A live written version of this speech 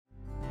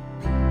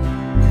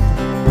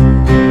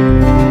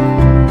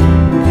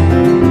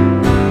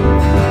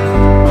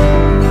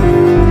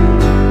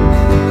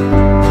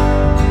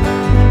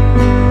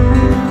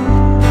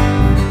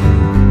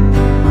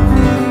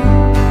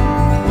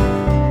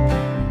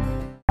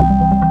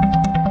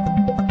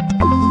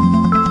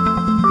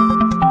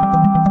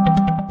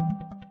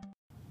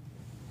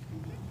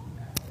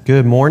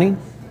Good morning.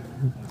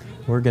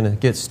 We're going to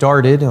get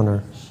started on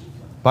our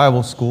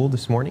Bible school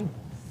this morning.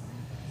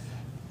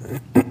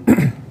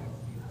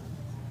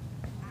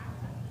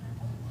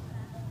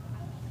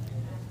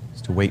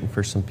 Still waiting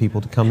for some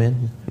people to come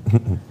in.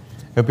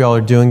 Hope y'all are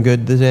doing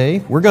good today.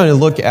 We're going to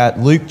look at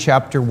Luke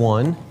chapter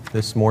 1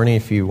 this morning.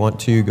 If you want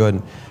to, go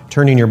ahead and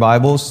turn in your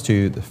Bibles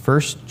to the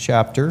first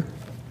chapter,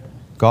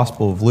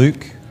 Gospel of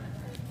Luke.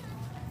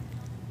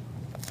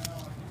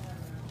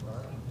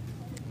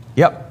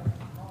 Yep.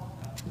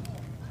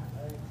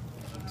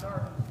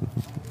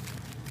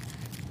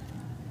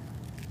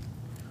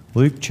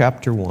 Luke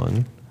chapter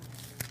 1.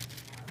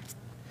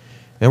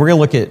 And we're going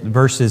to look at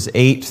verses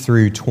 8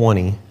 through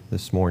 20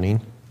 this morning.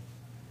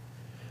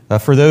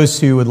 For those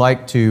who would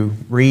like to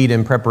read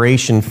in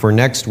preparation for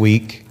next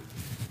week,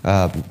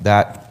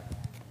 that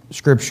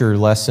scripture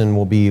lesson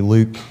will be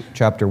Luke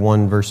chapter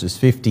 1, verses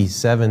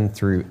 57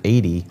 through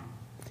 80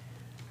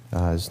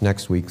 is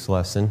next week's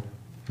lesson.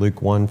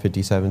 Luke 1,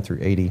 57 through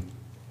 80.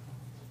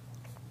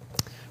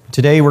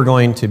 Today we're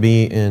going to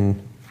be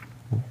in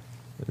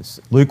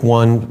Luke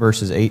 1,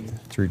 verses 8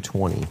 through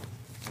 20.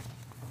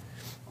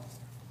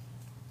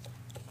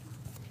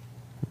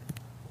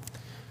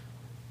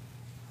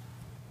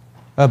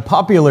 A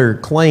popular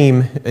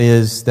claim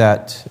is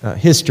that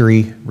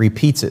history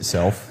repeats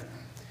itself.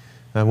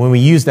 When we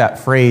use that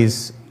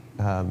phrase,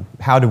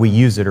 how do we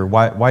use it, or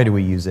why do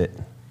we use it?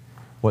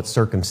 What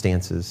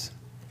circumstances?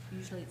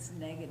 Usually it's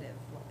negative,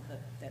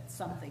 that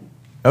something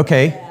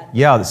okay, bad.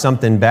 Yeah, that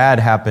something bad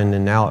happened,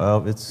 and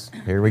now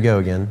here we go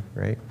again,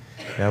 right?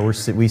 Yeah,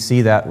 we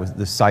see that with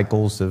the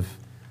cycles of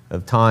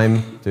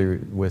time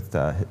with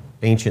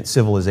ancient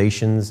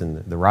civilizations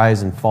and the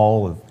rise and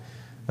fall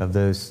of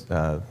those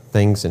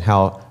things and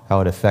how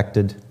it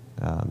affected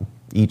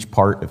each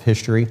part of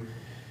history.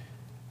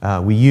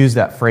 We use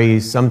that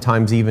phrase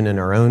sometimes even in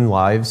our own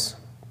lives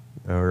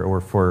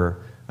or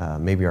for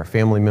maybe our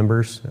family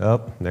members.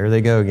 Oh, there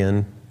they go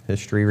again,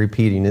 history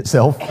repeating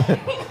itself.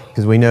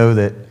 Because we know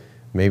that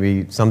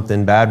maybe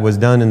something bad was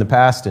done in the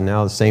past and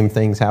now the same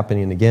thing's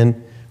happening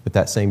again with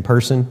that same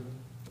person.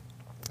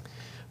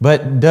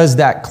 But does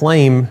that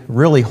claim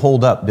really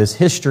hold up? Does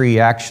history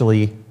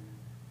actually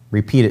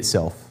repeat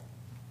itself?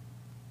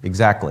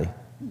 Exactly.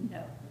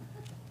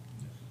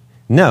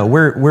 No,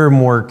 we're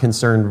more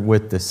concerned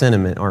with the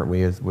sentiment, aren't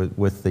we?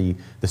 With the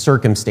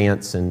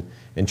circumstance and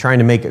trying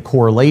to make a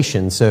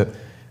correlation. So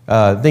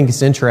I think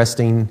it's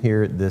interesting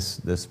here,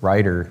 this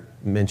writer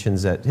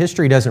mentions that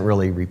history doesn't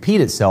really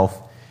repeat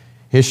itself.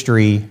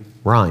 History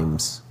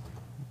rhymes.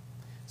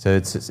 So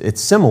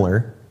it's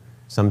similar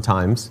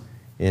sometimes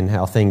in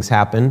how things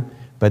happen,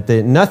 but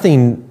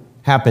nothing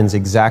happens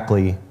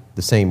exactly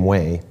the same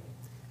way,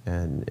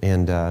 and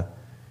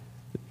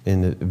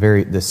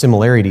the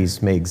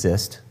similarities may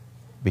exist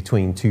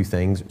between two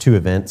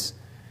events,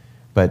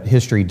 but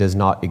history does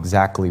not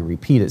exactly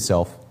repeat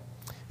itself.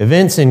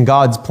 Events in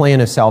God's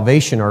plan of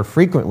salvation are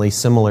frequently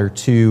similar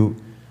to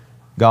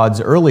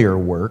God's earlier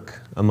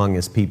work among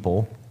His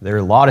people. There are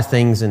a lot of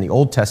things in the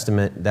Old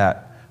Testament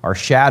that are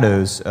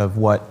shadows of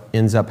what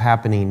ends up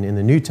happening in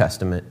the New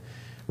Testament.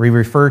 We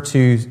refer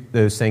to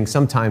those things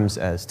sometimes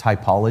as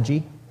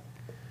typology.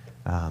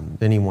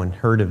 Anyone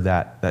heard of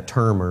that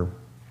term or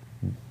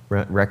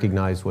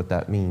recognize what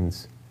that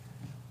means?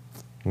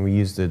 When we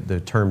use the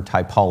term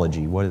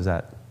typology, what does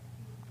that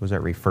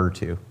refer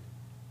to?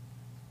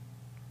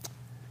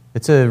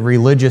 It's a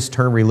religious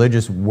term,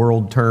 religious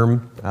world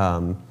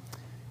term.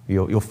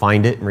 You'll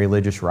find it in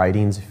religious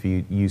writings. If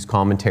you use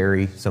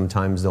commentary,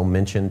 sometimes they'll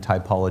mention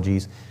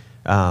typologies,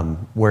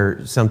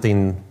 where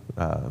something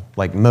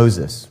like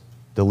Moses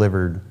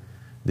delivered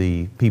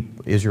the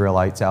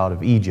Israelites out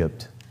of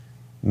Egypt.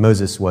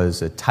 Moses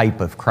was a type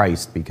of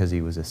Christ because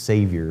he was a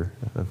savior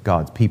of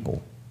God's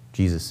people.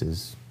 Jesus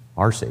is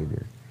our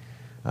savior.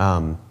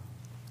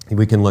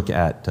 We can look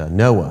at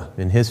Noah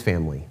and his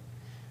family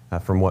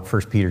from what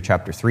 1 Peter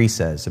chapter 3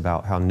 says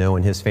about how Noah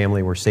and his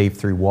family were saved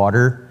through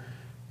water.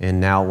 And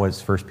now what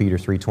does 1 Peter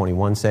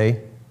 3:21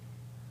 say?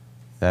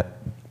 That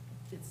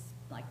it's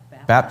like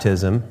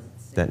baptism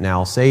that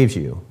now saves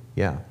you.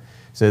 Yeah.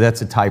 So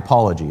that's a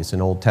typology. It's an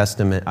Old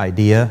Testament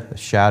idea, a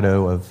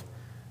shadow of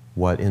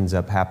what ends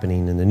up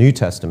happening in the New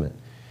Testament.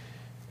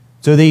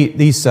 So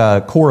these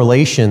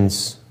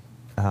correlations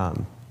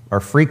are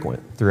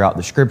frequent throughout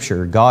the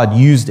Scripture. God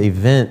used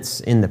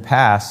events in the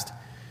past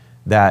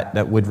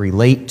that would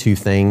relate to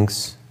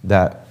things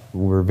that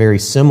were very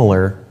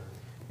similar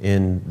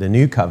in the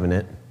New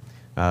Covenant.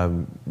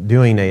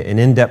 Doing an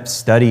in-depth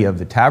study of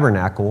the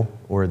tabernacle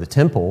or the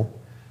temple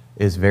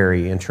is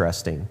very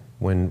interesting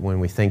when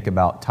we think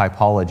about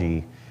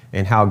typology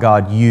and how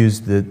God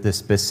used the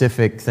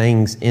specific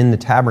things in the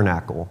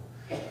tabernacle,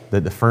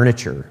 the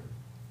furniture,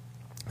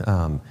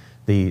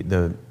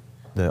 the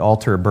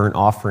altar of burnt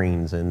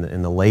offerings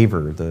and the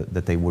laver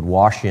that they would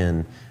wash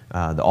in,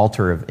 the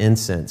altar of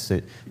incense.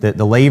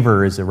 The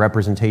laver is a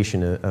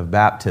representation of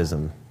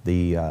baptism.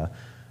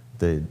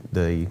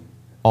 The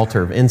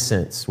altar of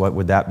incense, what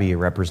would that be a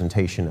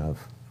representation of?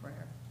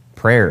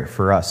 prayer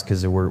for us,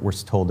 because we're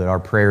told that our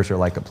prayers are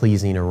like a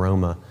pleasing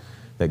aroma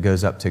that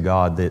goes up to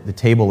God. The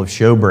table of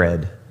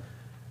showbread,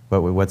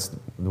 but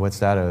what's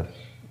that a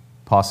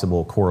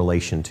possible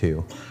correlation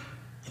to?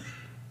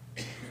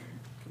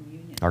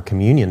 Communion. Our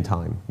communion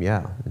time,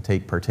 yeah,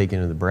 and partaking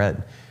of the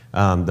bread.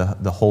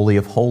 The Holy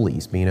of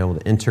Holies, being able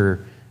to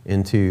enter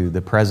into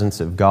the presence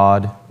of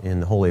God in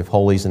the Holy of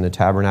Holies in the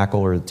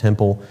tabernacle or the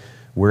temple.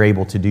 We're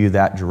able to do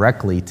that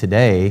directly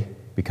today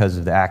because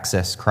of the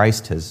access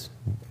Christ has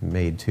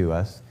made to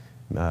us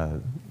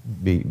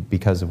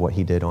because of what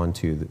he did on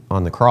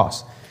the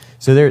cross.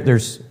 So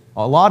there's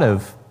a lot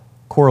of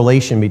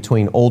correlation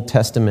between Old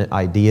Testament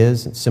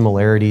ideas and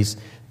similarities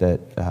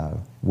that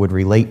would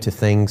relate to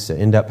things that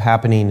end up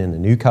happening in the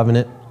New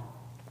Covenant.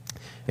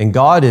 And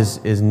God is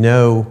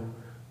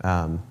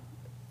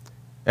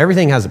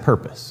everything has a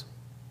purpose.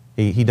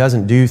 He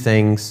doesn't do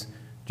things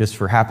just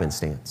for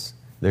happenstance.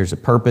 There's a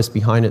purpose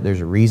behind it, there's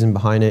a reason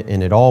behind it,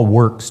 and it all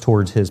works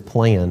towards his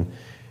plan.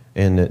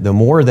 And the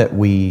more that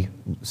we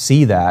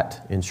see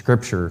that in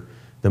Scripture,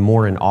 the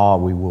more in awe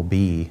we will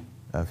be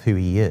of who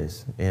he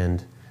is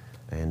and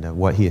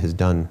what he has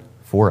done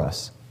for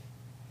us.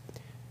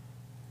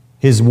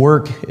 His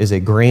work is a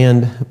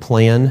grand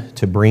plan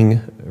to bring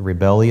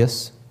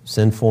rebellious,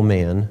 sinful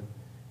man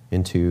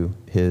into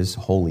his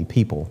holy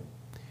people.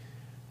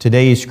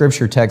 Today's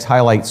Scripture text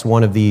highlights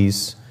one of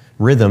these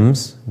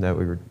rhythms that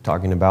we were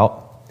talking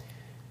about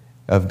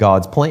of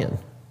God's plan.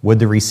 Would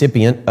the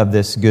recipient of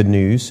this good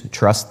news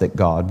trust that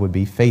God would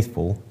be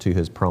faithful to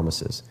his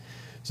promises?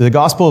 So the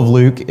Gospel of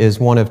Luke is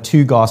one of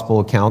two gospel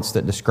accounts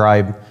that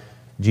describe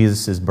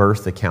Jesus'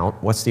 birth account.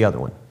 What's the other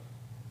one?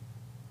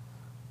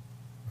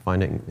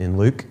 Find it in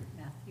Luke?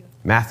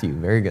 Matthew,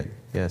 very good.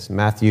 Yes,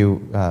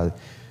 Matthew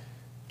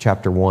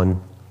chapter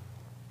 1.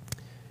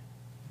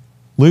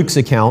 Luke's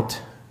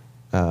account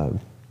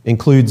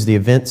includes the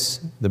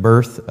events, the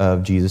birth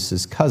of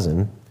Jesus'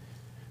 cousin,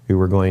 who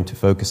we're going to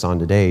focus on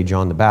today,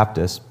 John the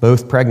Baptist.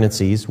 Both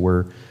pregnancies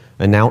were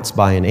announced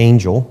by an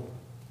angel.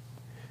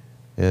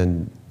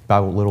 And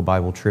little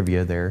Bible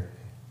trivia there.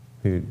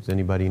 Does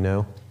anybody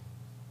know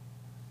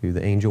who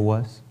the angel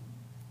was?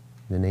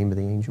 The name of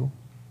the angel?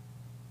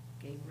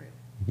 Gabriel.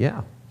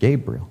 Yeah,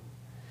 Gabriel.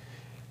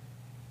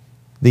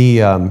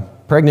 The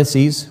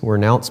pregnancies were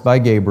announced by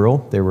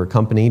Gabriel. They were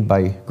accompanied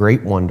by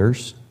great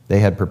wonders.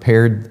 They had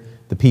prepared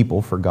the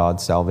people for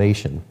God's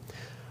salvation.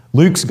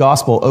 Luke's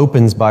gospel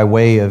opens by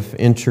way of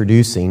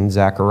introducing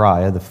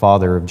Zechariah, the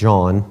father of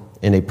John,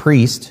 and a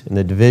priest in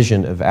the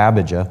division of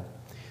Abijah.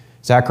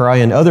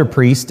 Zechariah and other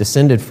priests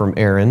descended from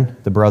Aaron,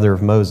 the brother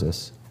of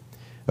Moses.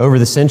 Over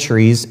the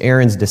centuries,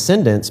 Aaron's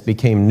descendants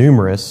became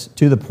numerous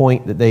to the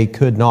point that they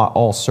could not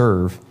all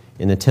serve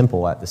in the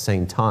temple at the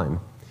same time.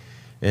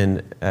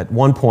 And at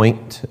one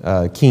point,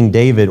 King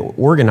David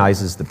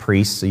organizes the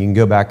priests, so you can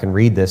go back and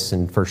read this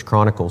in 1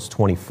 Chronicles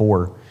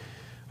 24.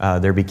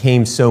 There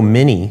became so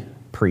many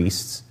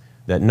priests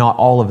that not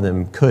all of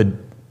them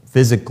could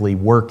physically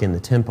work in the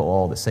temple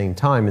all at the same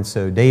time, and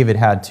so David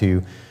had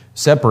to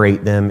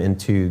separate them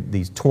into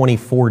these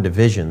 24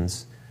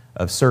 divisions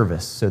of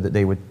service so that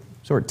they would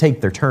sort of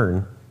take their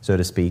turn, so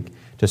to speak,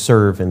 to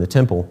serve in the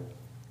temple.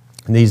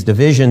 And these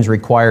divisions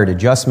required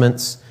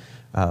adjustments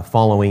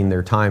following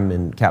their time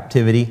in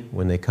captivity.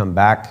 When they come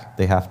back,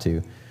 they have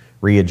to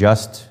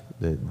readjust,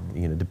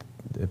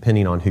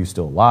 depending on who's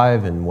still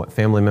alive and what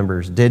family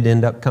members did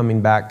end up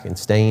coming back and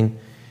staying.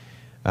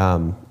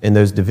 And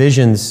those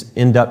divisions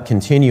end up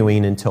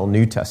continuing until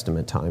New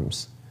Testament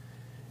times.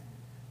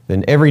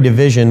 Then every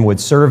division would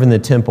serve in the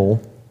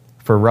temple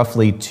for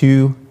roughly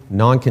 2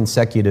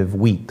 non-consecutive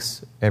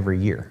weeks every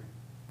year.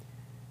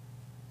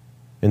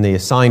 And the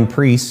assigned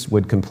priests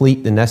would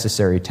complete the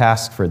necessary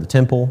tasks for the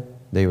temple.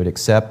 They would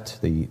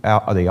accept the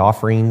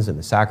offerings and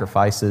the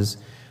sacrifices.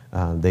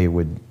 They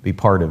would be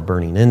part of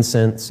burning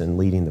incense and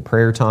leading the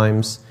prayer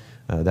times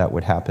that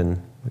would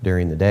happen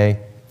during the day.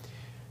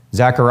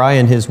 Zechariah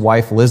and his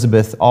wife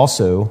Elizabeth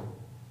also,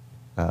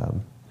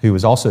 who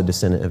was also a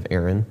descendant of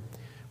Aaron,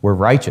 were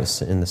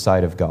righteous in the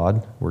sight of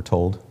God, we're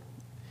told,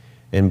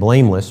 and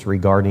blameless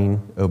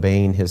regarding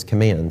obeying his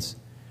commands.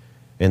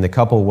 And the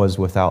couple was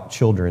without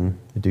children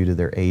due to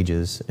their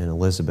ages and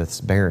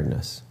Elizabeth's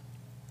barrenness.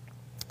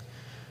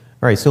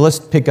 All right, so let's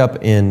pick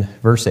up in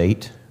verse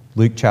 8,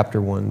 Luke chapter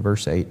 1,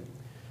 verse 8. It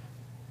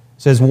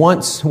says,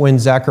 "Once when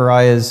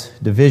Zechariah's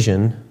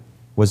division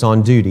was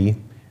on duty,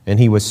 and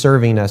he was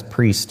serving as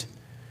priest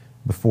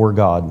before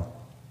God,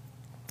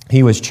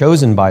 he was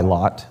chosen by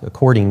lot,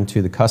 according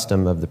to the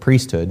custom of the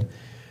priesthood,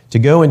 to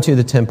go into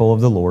the temple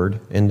of the Lord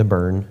and to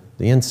burn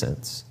the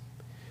incense."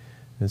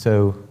 And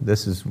so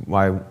this is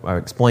why I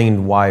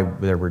explained why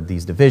there were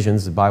these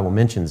divisions. The Bible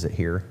mentions it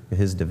here.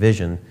 His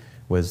division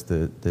was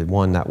the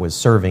one that was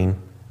serving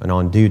and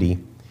on duty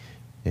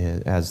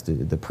as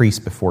the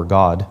priest before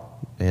God.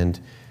 And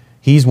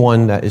he's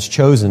one that is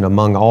chosen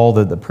among all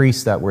the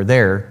priests that were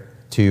there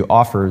to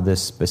offer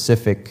this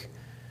specific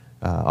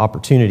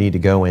opportunity to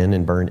go in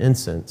and burn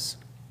incense.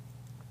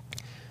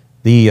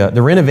 The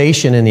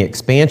renovation and the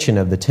expansion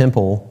of the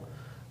temple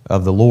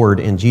of the Lord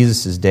in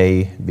Jesus'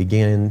 day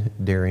began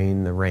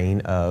during the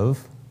reign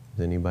of,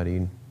 does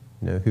anybody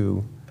know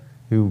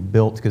who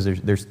built? Because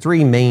there's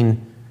three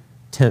main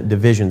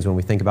divisions when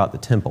we think about the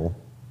temple.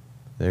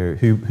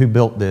 Who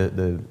built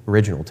the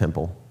original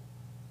temple?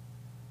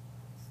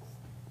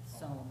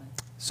 Solomon.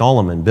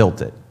 Solomon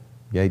built it.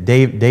 Okay?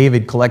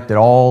 David collected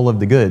all of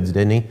the goods,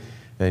 didn't he?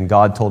 And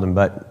God told him,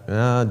 but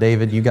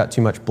David, you got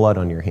too much blood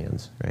on your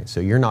hands, right? So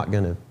you're not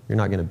gonna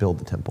build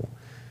the temple.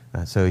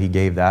 So he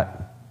gave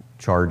that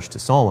charge to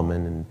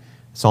Solomon, and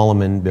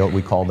Solomon built.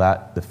 We call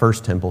that the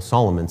first temple,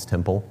 Solomon's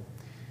temple,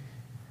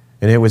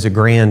 and it was a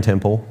grand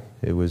temple.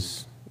 It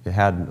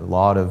had a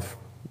lot of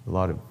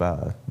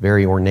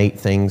very ornate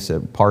things, a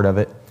part of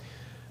it.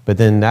 But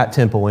then that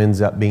temple ends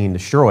up being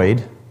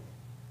destroyed,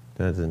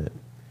 doesn't it?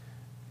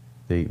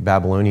 The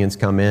Babylonians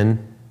come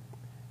in,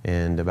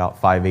 and about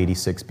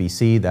 586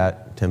 BC,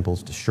 that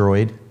temple's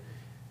destroyed.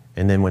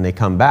 And then when they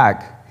come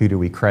back, who do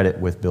we credit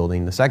with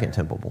building the second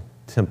temple?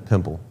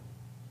 Zerubbabel.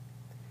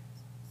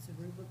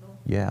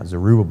 Yeah,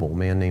 Zerubbabel. A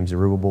man named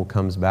Zerubbabel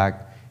comes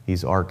back.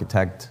 He's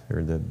architect,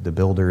 or the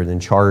builder in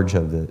charge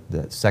of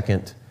the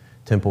second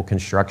temple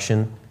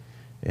construction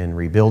and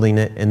rebuilding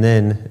it. And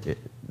then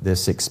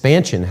this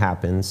expansion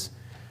happens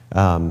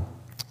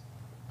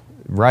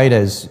right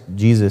as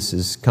Jesus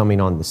is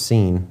coming on the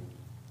scene.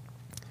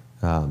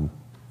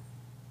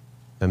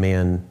 A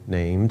man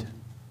named,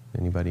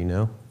 anybody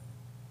know?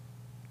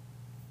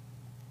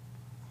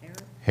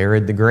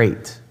 Herod the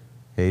Great.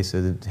 Okay,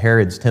 so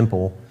Herod's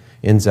temple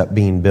ends up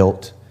being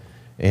built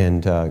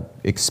and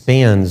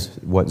expands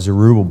what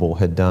Zerubbabel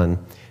had done.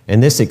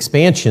 And this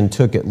expansion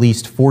took at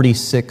least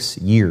 46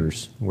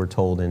 years, we're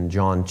told in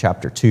John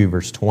chapter 2,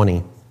 verse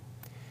 20.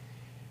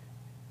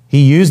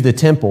 He used the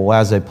temple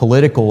as a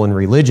political and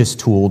religious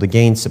tool to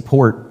gain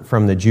support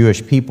from the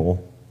Jewish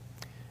people.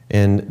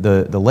 And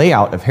the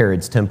layout of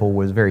Herod's temple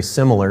was very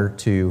similar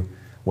to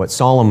what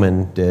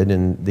Solomon did.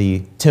 And the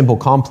temple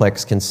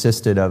complex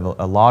consisted of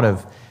a lot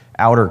of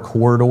outer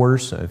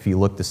corridors. If you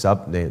look this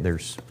up,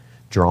 there's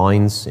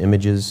drawings,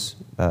 images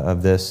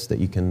of this that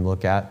you can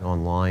look at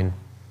online.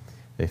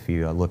 If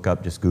you look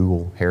up, just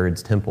Google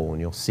Herod's temple,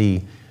 and you'll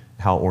see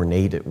how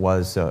ornate it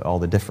was, all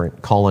the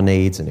different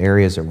colonnades and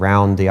areas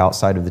around the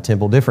outside of the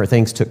temple. Different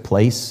things took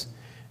place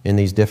in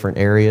these different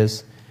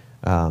areas.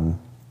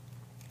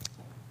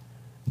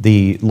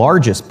 The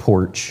largest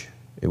porch,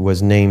 it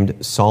was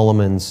named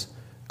Solomon's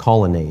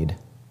Colonnade.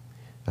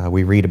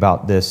 We read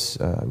about this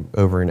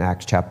over in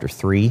Acts chapter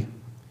 3.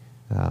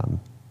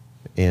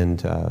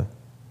 And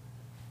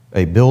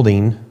a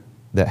building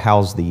that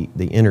housed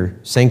the inner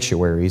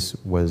sanctuaries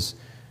was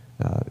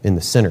in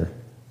the center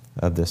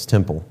of this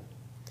temple.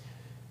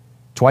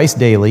 Twice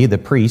daily, the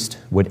priest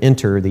would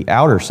enter the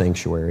outer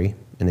sanctuary,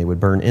 and they would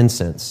burn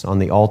incense on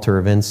the altar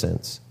of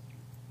incense.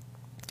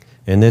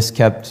 And this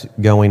kept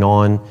going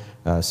on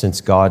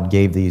since God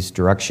gave these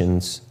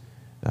directions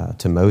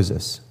to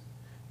Moses.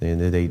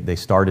 They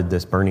started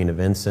this burning of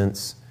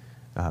incense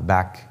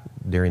back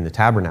during the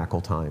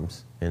tabernacle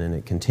times, and then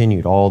it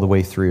continued all the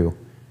way through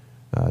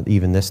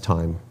even this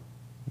time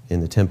in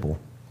the temple.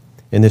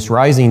 And this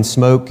rising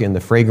smoke and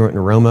the fragrant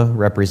aroma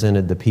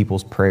represented the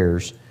people's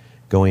prayers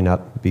going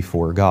up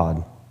before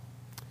God.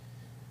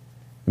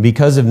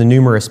 Because of the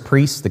numerous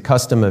priests, the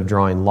custom of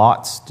drawing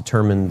lots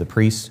determined the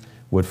priests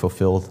would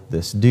fulfill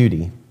this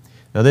duty.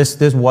 Now,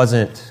 this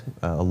wasn't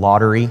a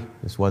lottery.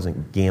 This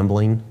wasn't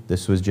gambling.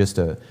 This was just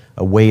a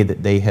way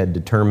that they had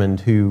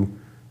determined who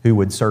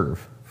would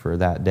serve for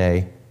that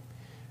day,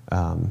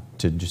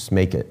 to just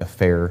make it a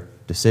fair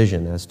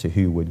decision as to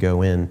who would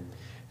go in.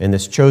 And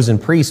this chosen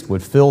priest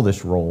would fill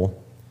this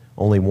role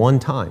only one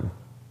time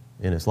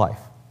in his life.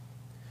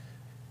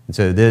 And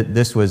so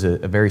this was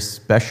a very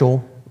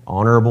special,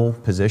 honorable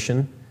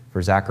position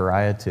for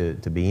Zechariah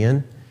to be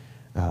in.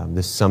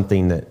 This is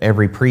something that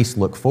every priest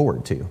looked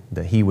forward to,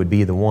 that he would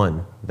be the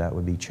one that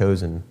would be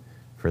chosen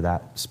for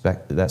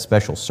that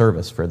special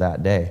service for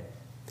that day.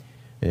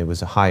 And it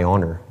was a high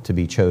honor to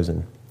be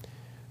chosen.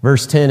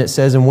 Verse 10, it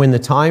says, "And when the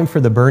time for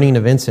the burning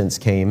of incense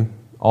came,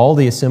 all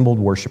the assembled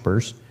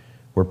worshipers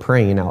were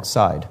praying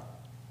outside."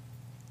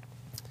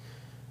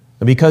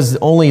 Because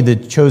only the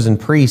chosen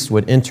priest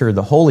would enter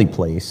the holy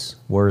place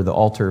where the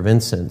altar of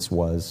incense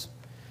was,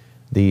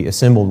 the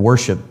assembled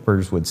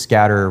worshipers would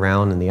scatter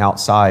around in the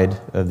outside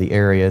of the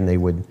area, and they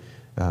would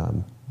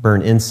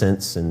burn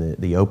incense in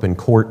the open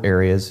court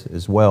areas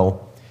as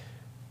well,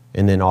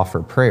 and then offer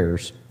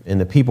prayers. And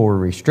the people were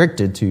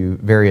restricted to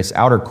various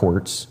outer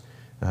courts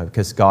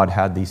because God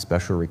had these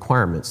special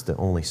requirements that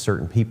only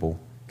certain people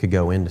could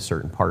go into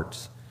certain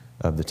parts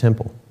of the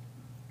temple.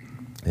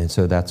 And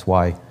so that's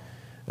why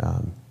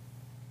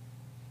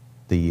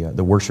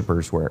the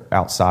worshipers were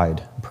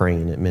outside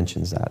praying. It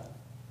mentions that.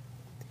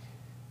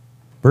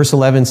 Verse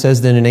 11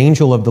 says, "Then an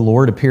angel of the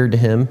Lord appeared to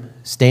him,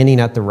 standing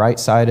at the right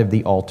side of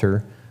the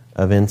altar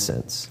of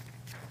incense."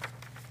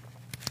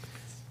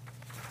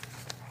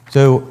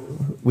 So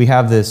we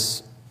have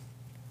this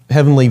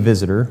heavenly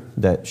visitor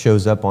that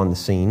shows up on the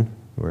scene.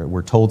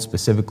 We're told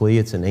specifically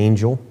it's an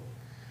angel.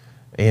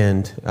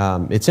 And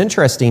it's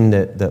interesting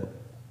that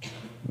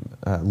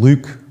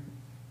Luke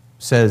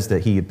says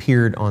that he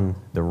appeared on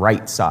the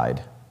right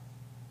side.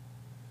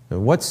 Now,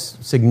 what's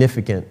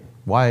significant?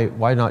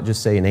 Why not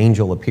just say an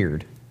angel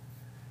appeared?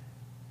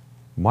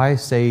 Why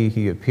say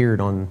he appeared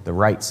on the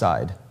right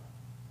side?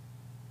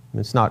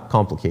 It's not a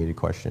complicated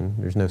question.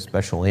 There's no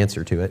special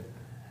answer to it.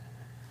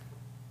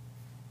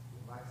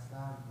 The right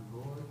side of the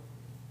Lord.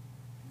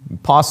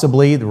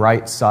 Possibly the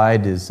right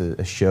side is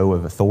a show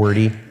of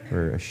authority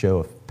or a show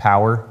of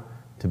power,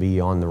 to be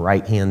on the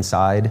right-hand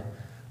side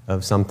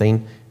of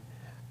something.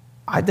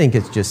 I think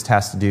it just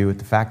has to do with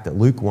the fact that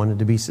Luke wanted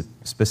to be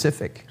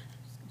specific.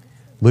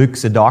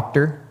 Luke's a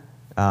doctor.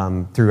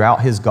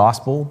 Throughout his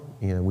gospel,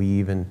 we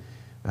even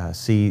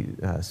see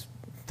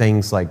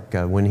things like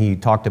when he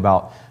talked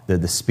about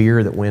the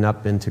spear that went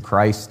up into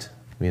Christ.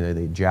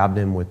 They jabbed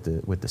him with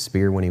the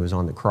spear when he was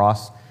on the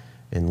cross.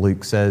 And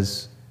Luke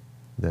says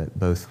that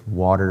both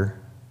water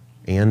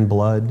and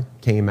blood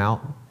came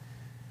out,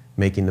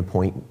 making the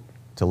point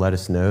to let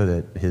us know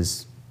that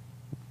his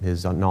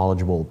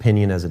knowledgeable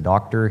opinion as a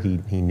doctor,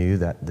 he knew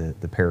that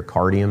the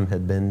pericardium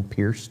had been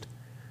pierced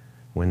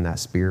when that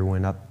spear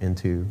went up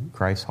into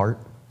Christ's heart,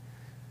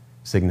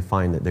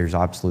 signifying that there's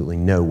absolutely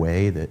no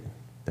way that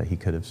he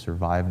could have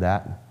survived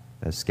that,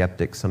 as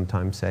skeptics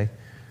sometimes say.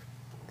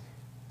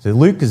 So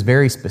Luke is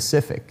very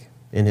specific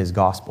in his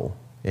gospel.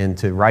 And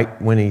to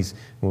write when he's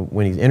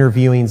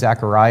interviewing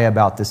Zechariah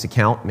about this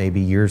account,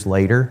 maybe years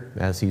later,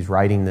 as he's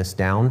writing this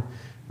down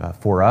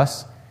for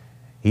us,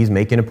 he's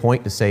making a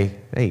point to say,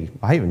 hey,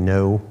 I even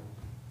know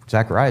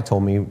Zechariah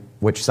told me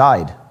which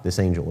side this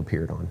angel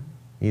appeared on.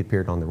 He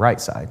appeared on the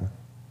right side,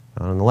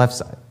 not on the left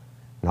side,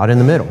 not in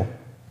the middle.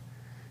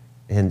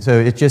 And so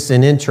it's just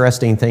an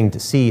interesting thing to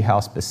see how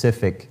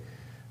specific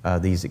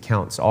these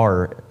accounts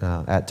are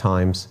at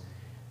times,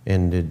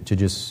 and to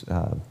just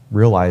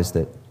realize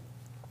that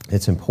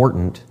it's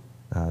important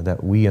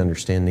that we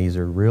understand these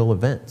are real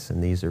events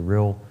and these are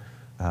real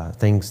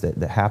things that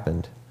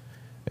happened.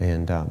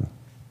 And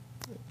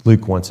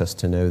Luke wants us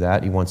to know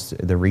that. He wants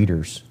the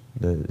readers,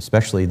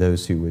 especially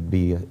those who would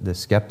be the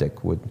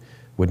skeptic, would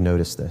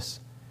notice this.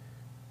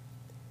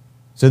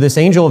 So this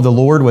angel of the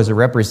Lord was a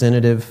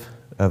representative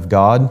of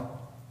God.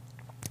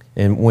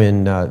 And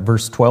when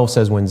verse 12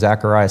 says, when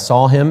Zechariah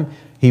saw him,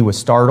 he was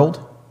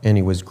startled and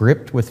he was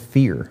gripped with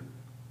fear.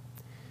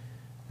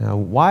 Now,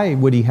 why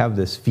would he have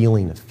this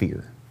feeling of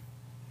fear?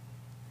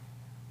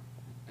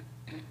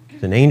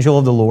 It's an angel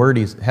of the Lord.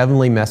 He's a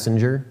heavenly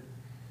messenger.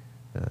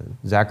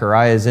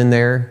 Zechariah is in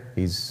there.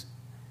 He's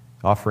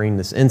offering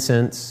this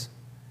incense.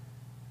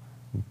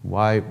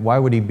 Why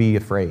would he be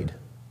afraid?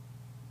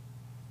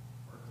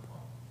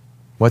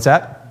 What's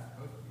that?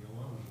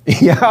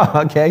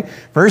 Yeah, okay.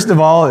 First of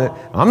all,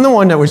 I'm the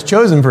one that was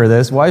chosen for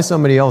this. Why is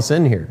somebody else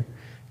in here?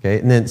 Okay,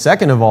 and then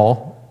second of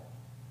all,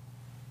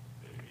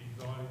 maybe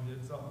he thought he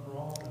did something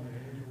wrong and the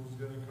angel was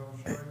going to come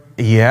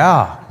straight.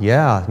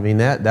 yeah. I mean,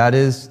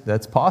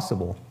 that's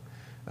possible.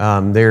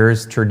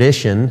 There's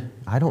tradition.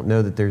 I don't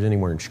know that there's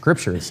anywhere in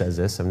Scripture that says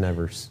this. I've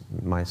never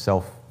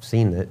myself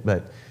seen it,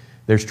 but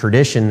there's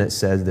tradition that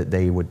says that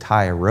they would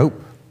tie a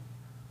rope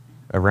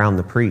around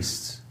the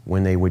priests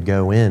when they would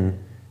go in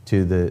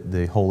to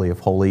the Holy of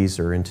Holies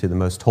or into the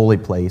most holy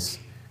place,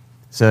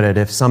 so that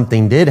if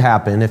something did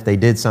happen, if they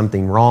did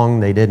something wrong,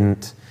 they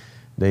didn't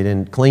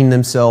clean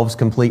themselves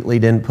completely,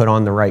 didn't put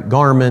on the right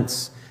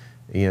garments,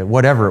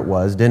 whatever it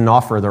was, didn't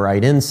offer the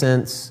right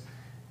incense,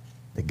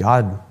 if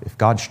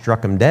God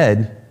struck them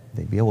dead,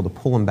 they'd be able to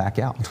pull them back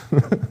out.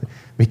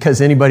 Because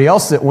anybody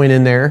else that went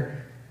in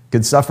there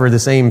could suffer the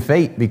same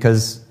fate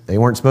because they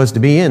weren't supposed to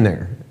be in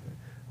there.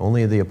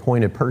 Only the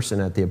appointed person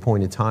at the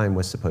appointed time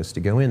was supposed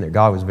to go in there.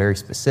 God was very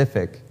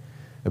specific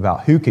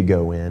about who could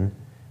go in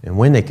and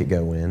when they could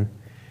go in.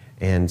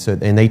 And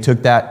they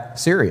took that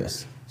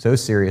serious, so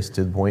serious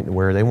to the point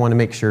where they wanted to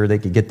make sure they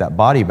could get that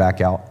body back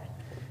out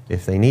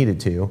if they needed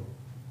to,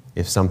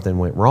 if something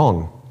went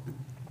wrong.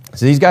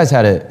 So these guys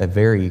had a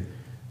very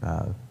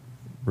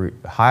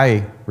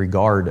high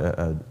regard,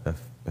 a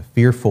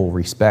fearful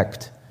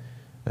respect,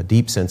 a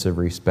deep sense of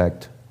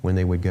respect when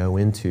they would go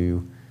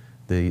into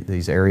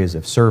these areas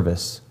of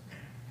service.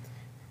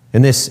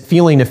 And this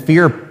feeling of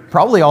fear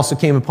probably also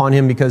came upon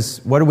him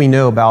because what do we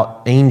know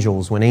about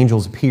angels? When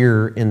angels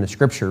appear in the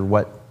Scripture,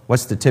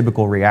 what's the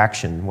typical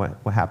reaction?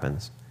 What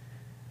happens?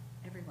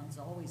 Everyone's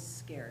always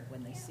scared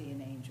when they see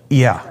an angel.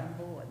 Yeah.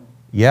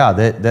 Yeah,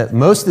 that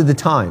most of the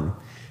time.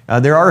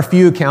 There are a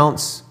few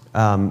accounts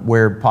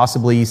where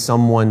possibly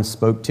someone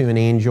spoke to an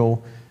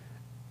angel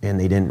and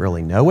they didn't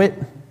really know it.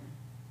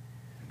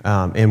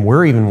 And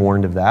we're even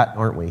warned of that,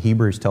 aren't we?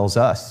 Hebrews tells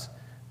us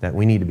that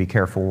we need to be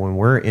careful when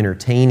we're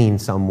entertaining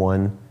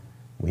someone.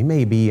 We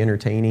may be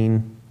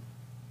entertaining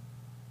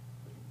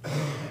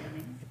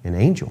an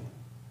angel.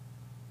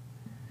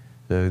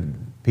 The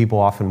people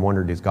often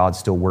wonder, does God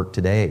still work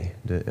today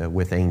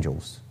with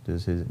angels? Do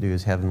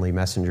his heavenly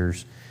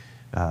messengers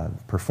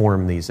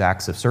perform these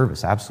acts of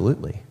service?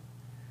 Absolutely.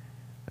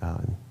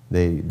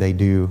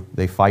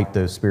 They fight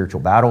those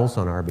spiritual battles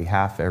on our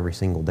behalf every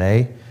single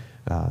day.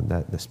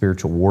 the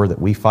spiritual war that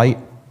we fight,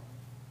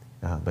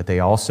 but they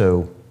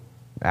also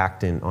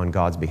act on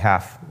God's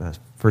behalf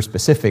for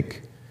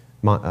specific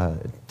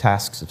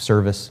tasks of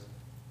service.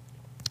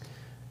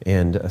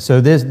 And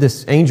so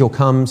this angel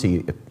comes, he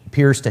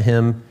appears to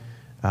him.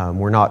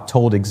 We're not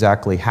told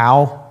exactly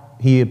how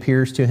he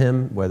appears to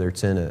him, whether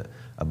it's in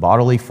a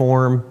bodily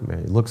form,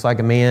 it looks like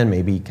a man,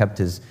 maybe he kept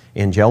his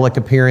angelic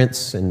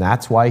appearance, and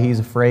that's why he's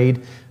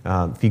afraid.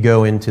 If you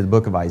go into the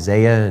book of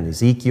Isaiah and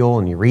Ezekiel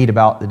and you read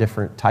about the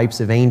different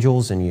types of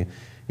angels, and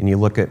you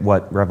look at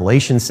what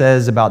Revelation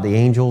says about the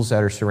angels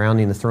that are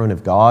surrounding the throne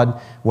of God,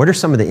 what are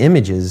some of the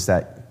images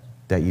that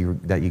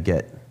you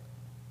get?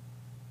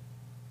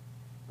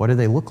 What do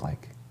they look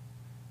like?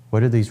 What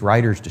do these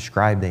writers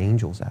describe the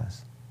angels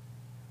as?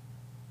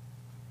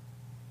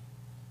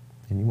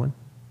 Anyone?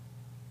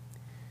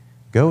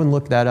 Go and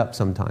look that up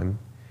sometime.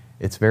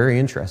 It's very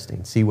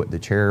interesting. See what the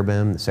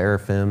cherubim, the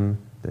seraphim,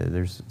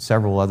 there's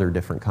several other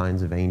different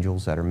kinds of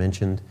angels that are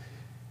mentioned.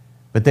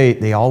 But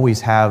they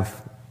always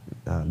have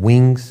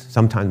wings,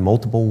 sometimes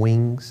multiple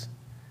wings.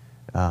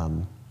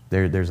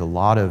 There's a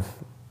lot of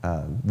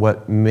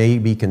what may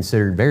be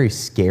considered very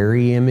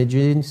scary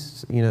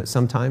images,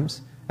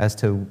 sometimes, as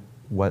to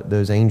what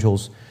those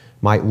angels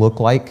might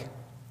look like.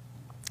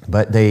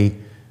 But they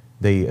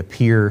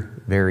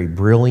appear very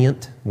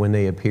brilliant when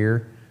they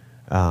appear.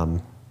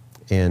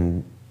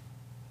 And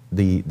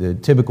the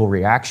typical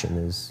reaction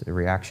is a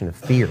reaction of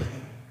fear.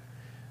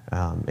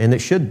 And that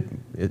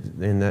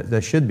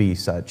should be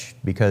such,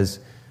 because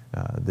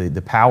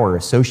the power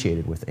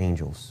associated with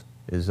angels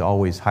is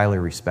always highly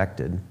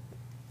respected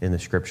in the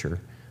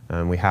Scripture.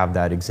 We have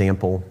that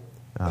example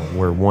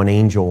where one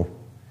angel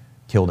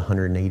killed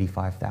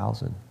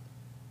 185,000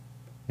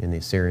 in the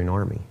Assyrian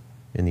army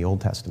in the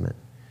Old Testament.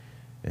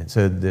 And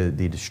so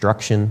the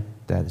destruction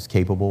that is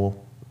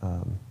capable,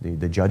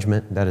 the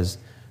judgment that is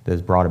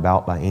brought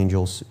about by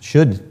angels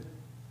should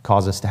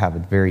cause us to have a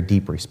very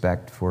deep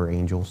respect for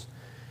angels.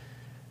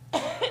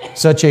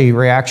 Such a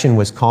reaction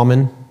was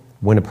common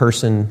when a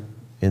person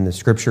in the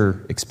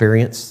Scripture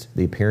experienced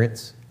the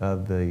appearance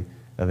of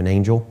an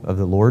angel of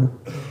the Lord.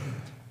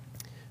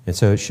 And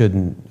so it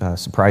shouldn't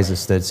surprise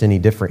us that it's any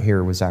different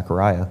here with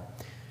Zechariah.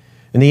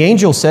 And the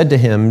angel said to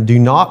him, "Do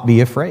not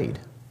be afraid."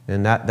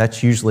 And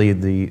that's usually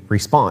the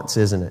response,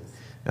 isn't it?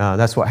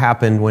 That's what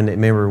happened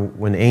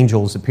when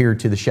angels appeared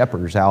to the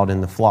shepherds out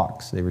in the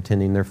flocks. They were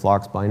tending their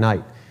flocks by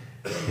night.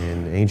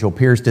 And the angel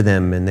appears to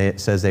them, and it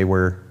says they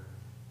were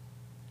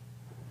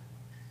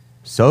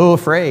so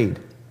afraid.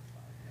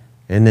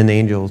 And then the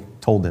angel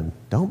told them,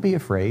 "Don't be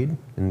afraid,"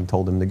 and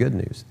told them the good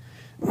news.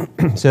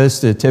 So it's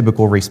the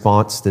typical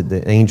response that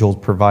the angel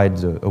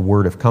provides a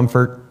word of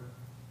comfort.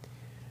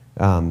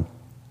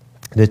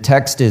 The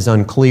text is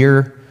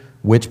unclear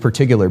which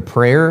particular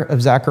prayer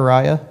of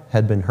Zechariah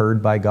had been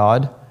heard by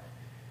God.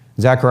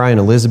 Zechariah and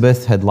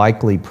Elizabeth had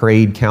likely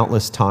prayed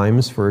countless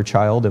times for a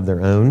child of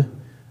their own.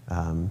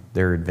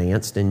 They're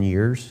advanced in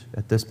years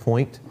at this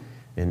point,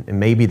 and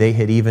maybe they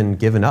had even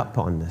given up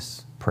on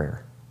this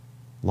prayer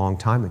a long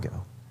time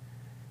ago.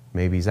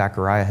 Maybe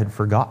Zechariah had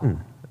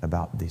forgotten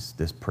about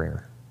this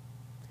prayer,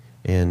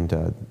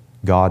 and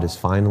God is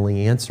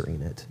finally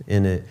answering it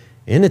in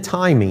a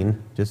timing,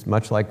 just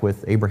much like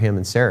with Abraham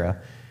and Sarah,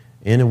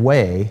 in a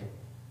way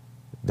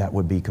that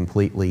would be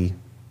completely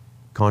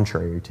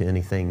contrary to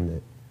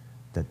anything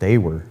that they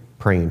were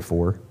praying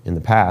for in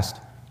the past.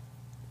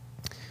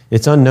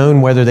 It's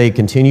unknown whether they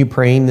continue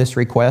praying this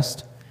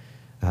request.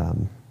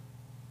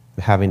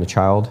 Having a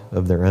child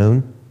of their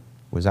own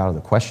was out of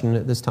the question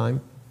at this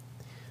time.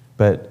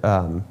 But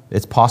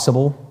it's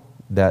possible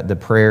that the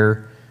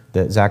prayer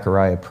that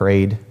Zechariah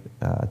prayed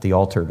at the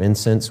altar of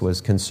incense was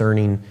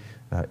concerning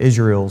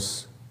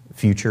Israel's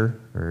future,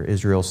 or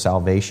Israel's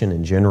salvation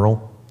in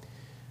general,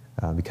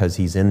 because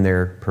he's in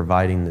there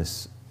providing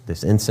this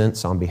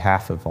incense on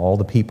behalf of all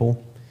the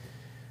people.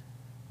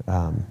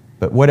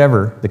 But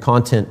whatever the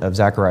content of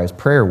Zechariah's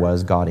prayer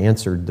was, God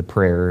answered the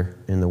prayer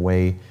in the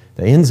way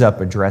that ends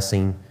up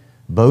addressing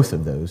both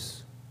of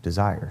those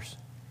desires,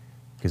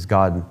 because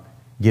God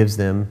gives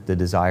them the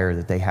desire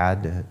that they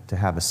had to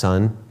have a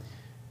son.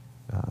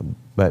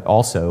 But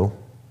also,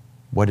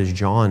 what does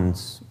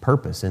John's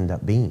purpose end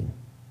up being?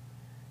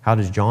 How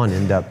does John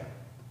end up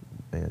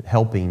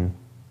helping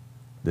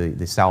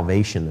the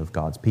salvation of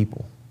God's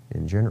people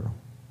in general?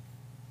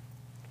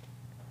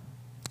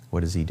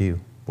 What does he do?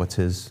 What's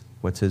his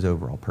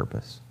overall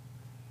purpose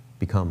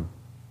become?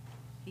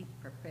 He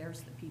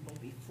prepares the people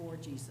before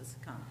Jesus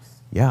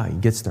comes. Yeah, he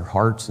gets their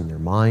hearts and their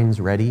minds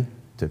ready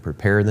to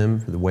prepare them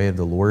for the way of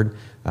the Lord.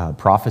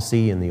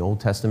 Prophecy in the Old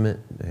Testament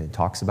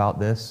talks about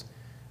this,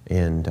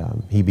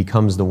 and he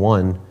becomes the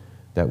one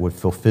that would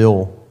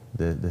fulfill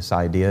this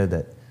idea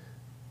that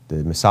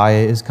the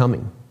Messiah is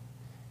coming,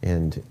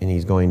 and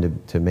he's going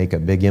to make a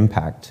big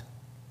impact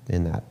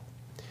in that.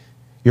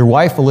 Your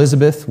wife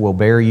Elizabeth will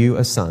bear you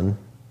a son,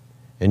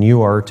 and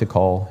you are to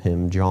call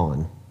him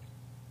John.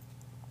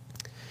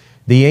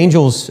 The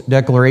angel's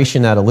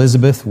declaration that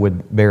Elizabeth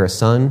would bear a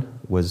son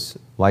was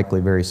likely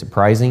very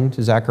surprising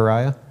to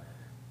Zechariah.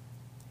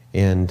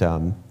 And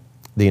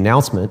the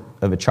announcement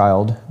of a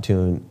child to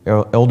an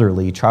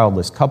elderly,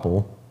 childless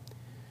couple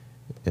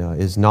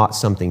is not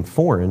something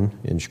foreign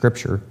in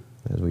Scripture,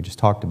 as we just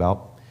talked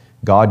about.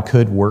 God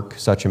could work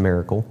such a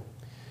miracle.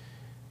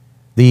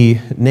 The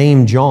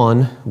name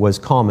John was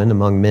common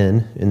among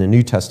men in the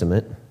New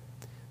Testament.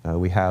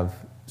 We have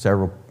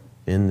several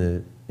in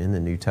the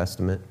New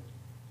Testament.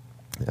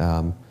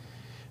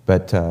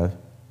 But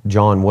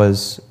John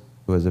was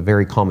a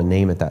very common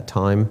name at that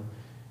time.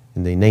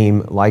 And the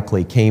name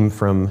likely came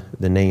from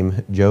the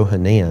name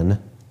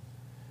Johanan,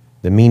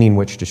 the meaning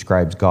which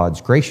describes God's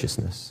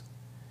graciousness.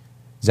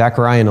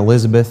 Zachariah and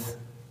Elizabeth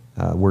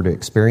were to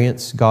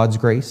experience God's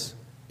grace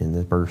in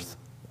the birth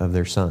of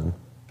their son.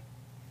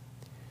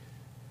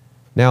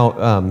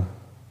 Now,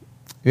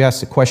 you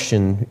asked a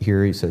question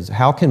here. He says,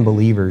 how can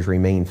believers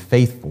remain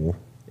faithful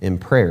in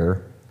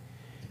prayer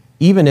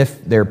even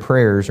if their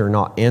prayers are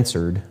not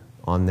answered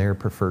on their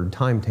preferred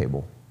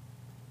timetable?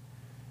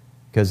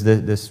 Because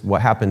this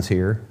what happens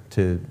here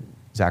to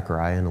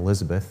Zachariah and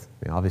Elizabeth.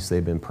 Obviously,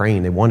 they've been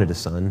praying. They wanted a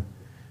son.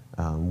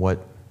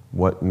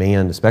 What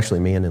man, especially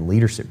a man in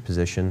leadership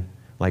position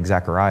like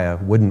Zachariah,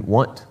 wouldn't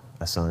want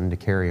a son to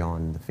carry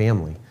on the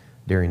family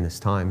during this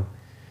time?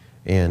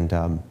 And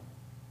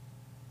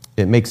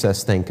it makes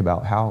us think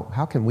about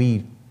how can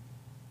we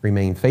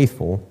remain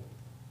faithful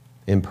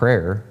in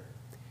prayer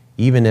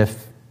even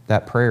if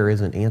that prayer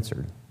isn't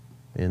answered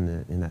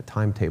in that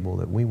timetable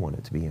that we want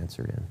it to be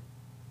answered in.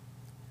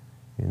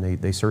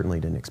 And they certainly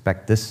didn't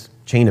expect this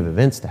chain of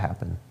events to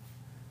happen.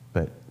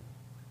 But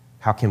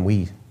how can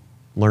we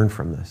learn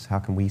from this? How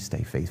can we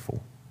stay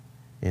faithful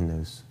in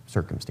those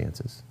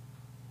circumstances?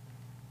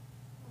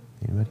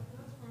 Anybody?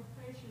 That's where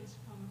patience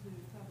comes in,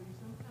 Covey.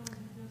 Sometimes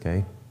you just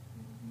Okay.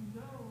 you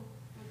know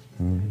what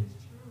you say is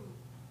true,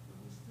 but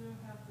we still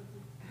have to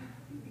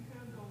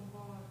depend on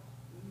God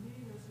to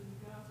lead us and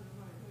guide us in the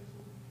right way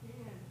so we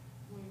can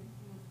when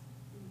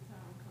the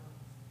time comes.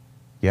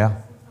 Yeah,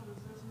 Sometimes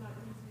it's just not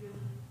easy as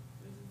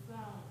it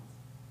sounds.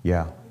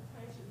 yeah. Be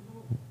patient.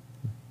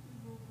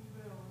 We'll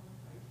prevail in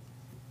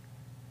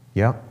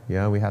patience.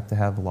 Yeah, we have to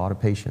have a lot of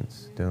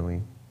patience, don't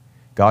we?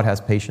 God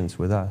has patience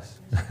with us,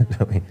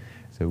 don't we?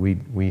 So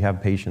we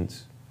have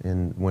patience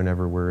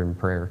whenever we're in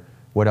prayer.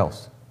 What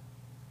else?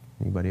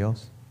 Anybody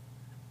else?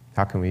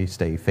 How can we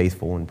stay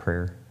faithful in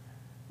prayer?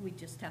 We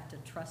just have to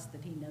trust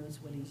that he knows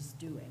what he's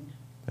doing.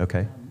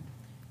 Okay.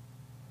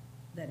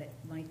 That it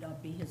might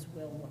not be his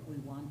will what we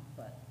want,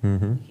 but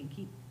Mm-hmm. we can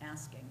keep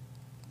asking.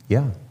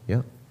 Yeah.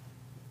 If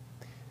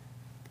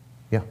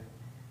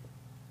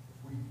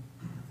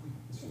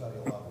we study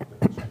a lot of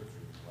different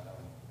scriptures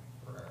allowing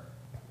prayer,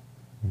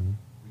 Mm-hmm.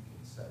 we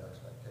can set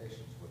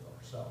expectations with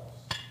ourselves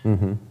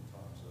Mm-hmm. in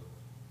terms of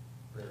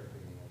prayer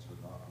being answered,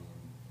 not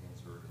being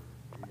answered,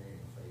 and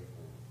remaining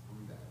faithful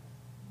through that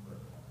prayer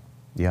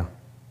time.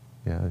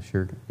 Yeah,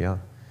 sure, yeah.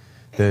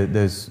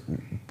 There's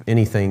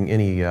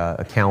any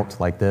account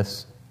like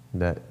this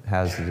that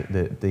has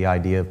the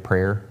idea of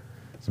prayer.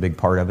 It's a big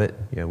part of it.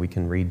 We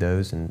can read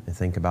those and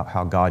think about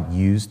how God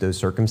used those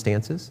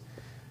circumstances.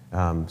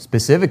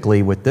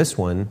 Specifically with this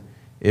one,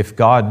 if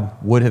God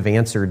would have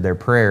answered their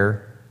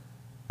prayer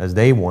as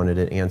they wanted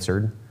it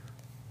answered,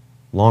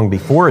 long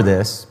before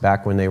this,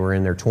 back when they were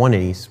in their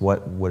 20s,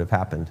 what would have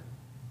happened?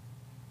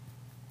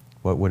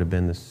 What would have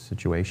been the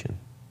situation?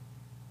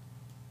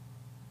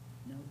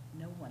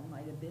 No one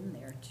might have been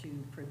there to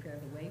prepare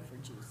the way for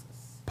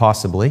Jesus.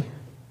 Possibly.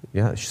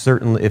 Yeah,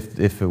 certainly.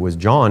 If it was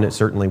John, it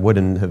certainly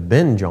wouldn't have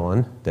been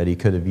John that he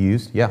could have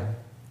used. Yeah. No, it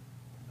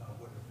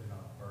wouldn't have been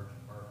a virgin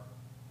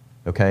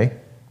birth.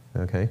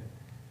 Okay.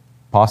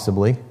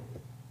 Possibly.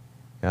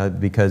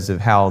 Because of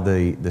how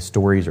the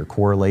stories are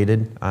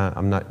correlated.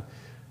 I'm not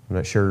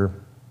sure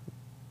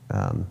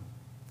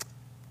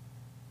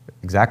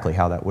exactly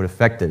how that would have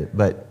affected it,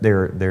 but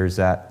there is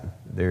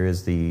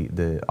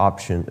the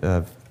option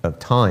of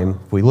time.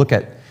 If we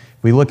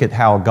look at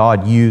how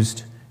God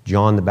used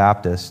John the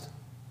Baptist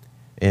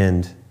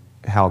and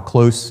how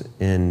close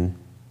in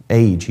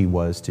age he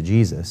was to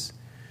Jesus,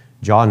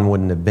 John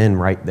wouldn't have been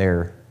right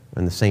there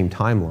in the same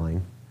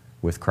timeline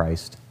with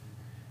Christ.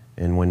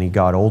 And when he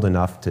got old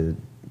enough to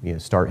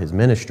start his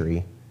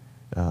ministry,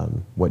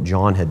 what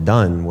John had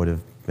done would have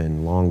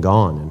been long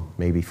gone and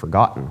maybe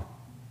forgotten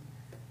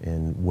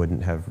and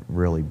wouldn't have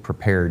really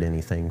prepared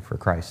anything for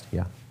Christ.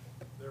 Yeah.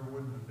 There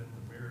wouldn't have been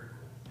the miracle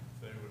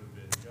if they would have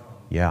been young.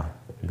 Yeah.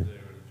 If they would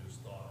have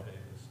just thought, hey,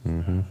 this is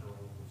Mm-hmm. natural,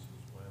 this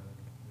is when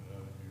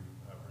you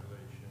have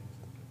relations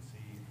and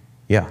conceive.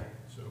 Yeah.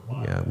 So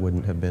Yeah, it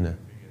wouldn't have been a...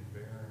 being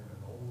barren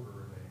and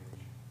older in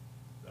age,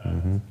 that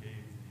Mm-hmm.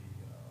 gave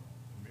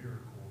the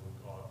miracle that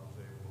God was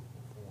able to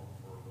perform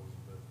for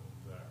Elizabeth and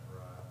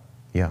Zachariah,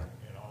 Yeah.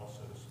 and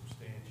also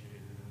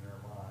substantiated in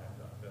their mind,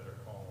 I better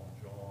call him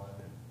John,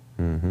 and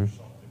Mm-hmm. there's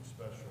something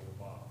special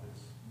about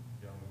this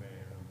young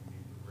man, and we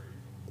need to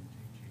raise him and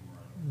teach him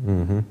right,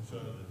 Mm-hmm. so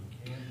that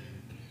he can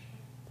be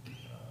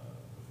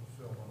the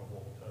fulfillment of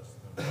Old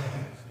Testament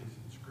prophecies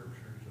and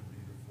scriptures and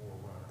be the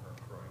forerunner of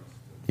Christ.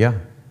 And Yeah. so,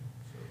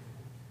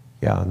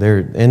 Yeah,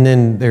 and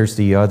then there's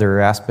the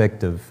other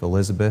aspect of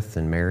Elizabeth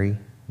and Mary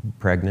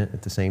pregnant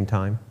at the same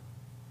time.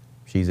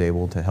 She's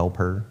able to help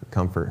her,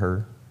 comfort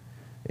her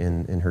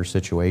in her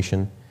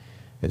situation.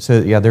 And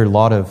so, yeah, there are a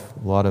lot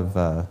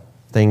of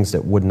things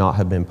that would not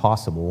have been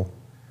possible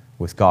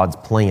with God's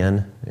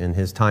plan and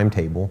His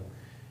timetable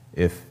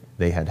if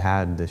they had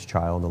had this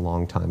child a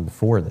long time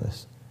before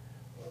this.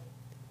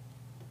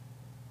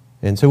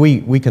 And so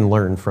we can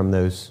learn from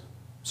those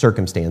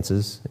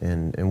circumstances,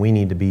 and we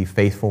need to be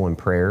faithful in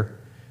prayer,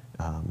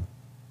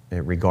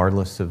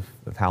 regardless of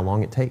how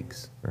long it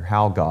takes or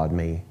how God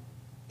may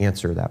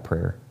answer that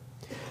prayer.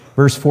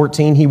 Verse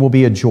 14, he will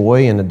be a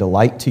joy and a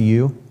delight to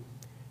you,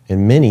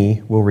 and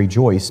many will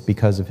rejoice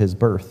because of his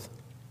birth.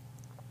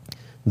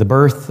 The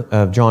birth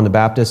of John the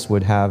Baptist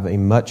would have a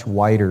much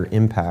wider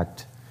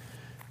impact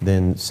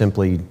than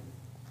simply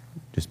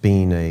just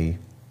being a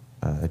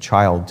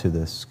child to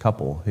this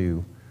couple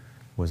who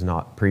was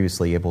not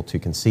previously able to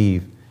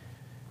conceive.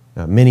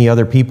 Many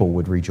other people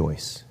would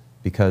rejoice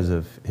because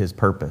of his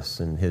purpose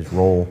and his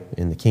role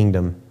in the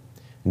kingdom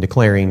and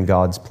declaring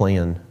God's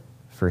plan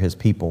for his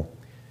people.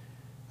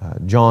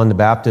 John the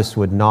Baptist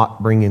would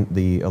not bring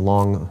the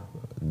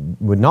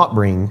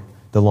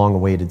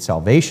long-awaited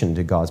salvation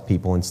to God's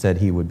people. Instead,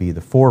 he would be the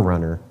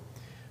forerunner,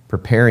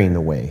 preparing the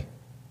way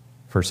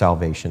for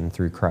salvation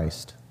through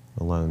Christ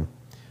alone.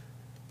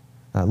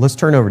 Let's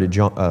turn over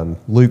to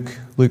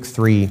Luke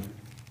 3,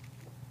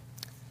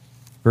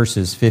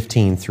 verses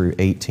 15 through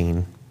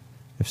 18.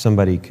 If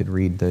somebody could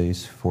read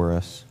those for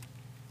us.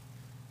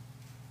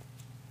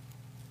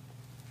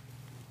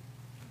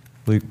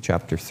 Luke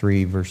chapter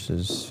 3,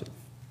 verses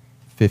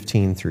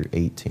 15 through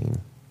 18.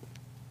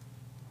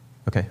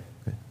 Okay.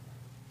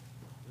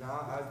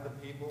 Now as the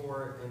people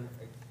were in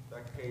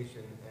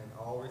expectation, and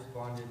all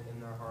responded in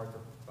their hearts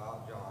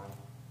about John,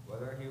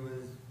 whether he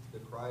was the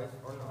Christ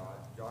or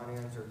not, John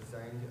answered,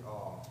 saying to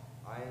all,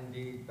 I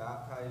indeed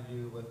baptize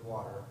you with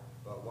water,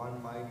 but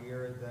one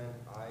mightier than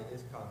I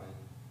is coming,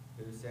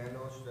 whose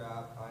sandal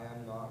strap I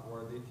am not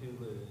worthy to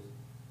loose.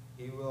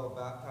 He will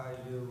baptize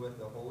you with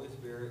the Holy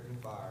Spirit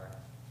and fire.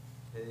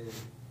 His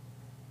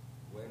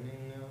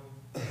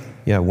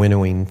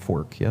winnowing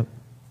fork, yep.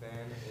 fan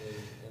is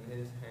in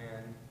his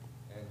hand,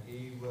 and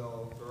he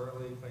will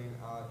thoroughly clean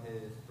out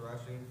his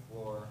threshing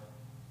floor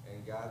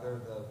and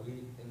gather the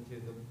wheat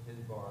into his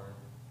barn,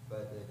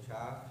 but the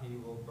chaff he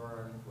will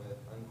burn with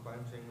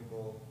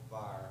unquenchable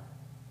fire.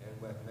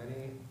 And with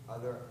many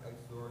other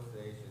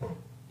exhortations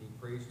he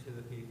preached to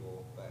the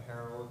people, but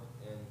Herod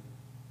and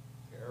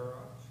Herod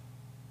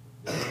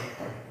being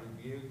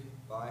rebuked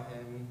by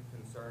him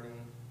concerning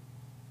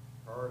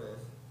Herodias,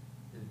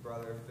 his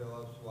brother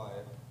Philip's wife.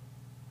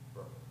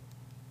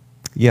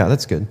 Yeah,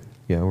 that's good.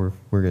 Yeah,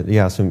 we're good.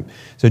 Yeah, so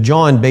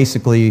John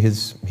basically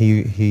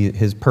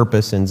his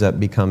purpose ends up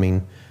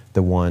becoming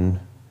the one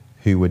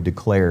who would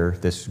declare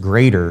this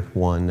greater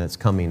one that's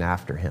coming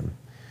after him,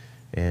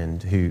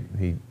 and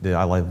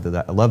I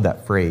love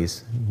that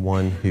phrase,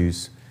 one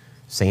whose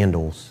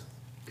sandals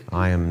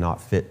I am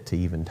not fit to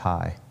even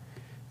tie.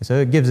 So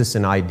it gives us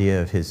an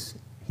idea of his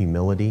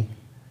humility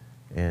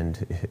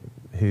and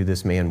who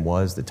this man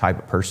was, the type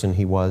of person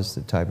he was,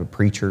 the type of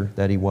preacher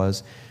that he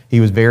was. He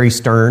was very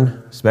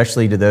stern,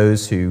 especially to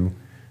those who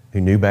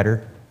knew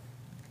better,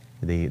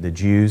 the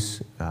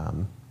Jews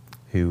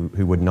who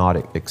would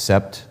not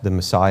accept the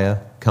Messiah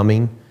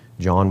coming.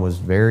 John was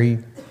very,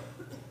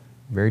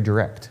 very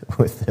direct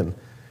with them.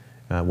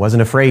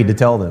 Wasn't afraid to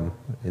tell them,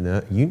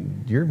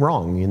 you're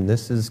wrong,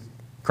 and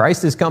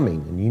Christ is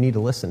coming, and you need to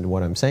listen to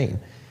what I'm saying.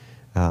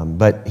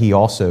 But he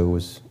also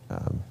was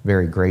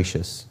very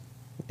gracious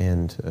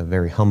and a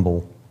very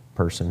humble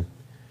person.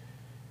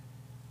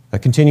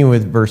 Continue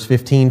with verse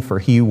 15, for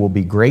he will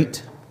be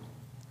great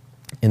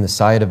in the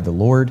sight of the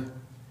Lord.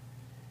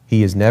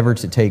 He is never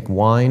to take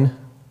wine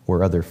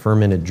or other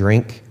fermented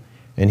drink,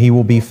 and he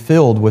will be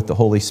filled with the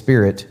Holy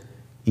Spirit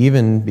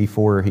even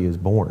before he is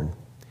born.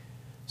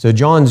 So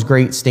John's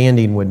great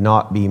standing would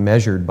not be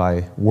measured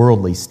by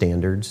worldly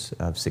standards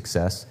of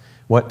success.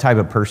 What type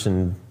of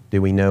person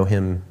do we know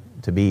him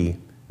to be?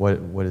 What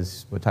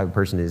type of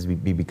person does he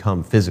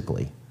become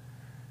physically?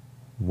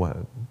 What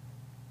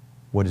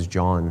is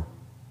John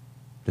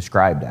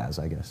described as,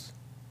 I guess,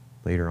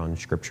 later on in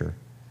Scripture?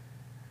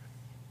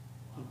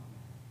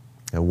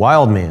 A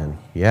wild man.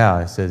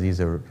 Yeah, it says he's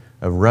a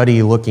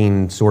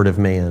ruddy-looking sort of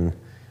man,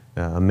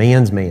 a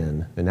man's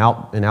man, an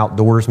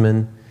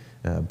outdoorsman,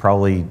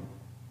 probably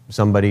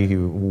somebody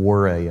who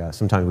wore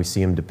sometimes we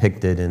see him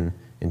depicted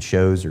in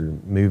shows or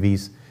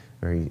movies,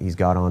 or he's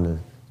got on a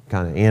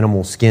kind of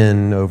animal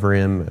skin over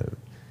him,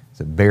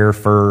 it's a bear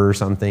fur or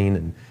something,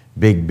 and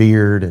big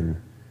beard, and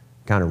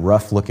kind of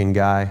rough-looking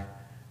guy.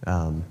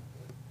 And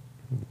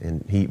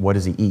what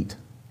does he eat?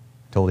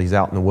 Told he's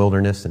out in the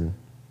wilderness, and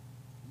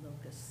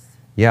Locusts.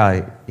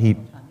 he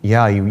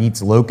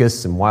eats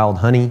locusts and wild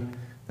honey.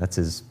 That's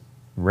his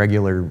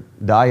regular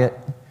diet.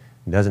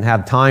 He doesn't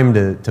have time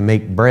to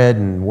make bread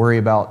and worry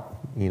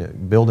about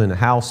building a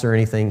house or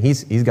anything.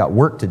 He's got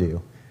work to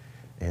do,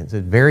 and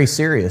so very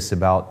serious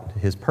about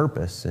his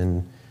purpose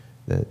and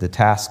the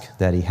task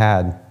that he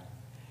had.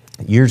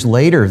 Years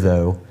later,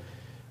 though,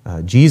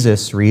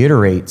 Jesus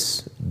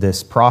reiterates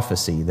this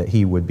prophecy that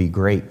he would be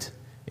great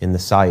in the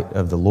sight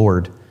of the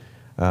Lord.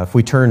 If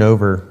we turn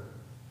over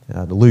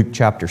to Luke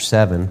chapter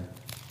 7,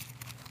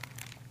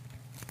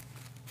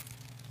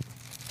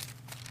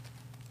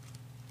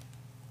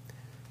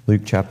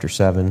 Luke chapter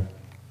 7.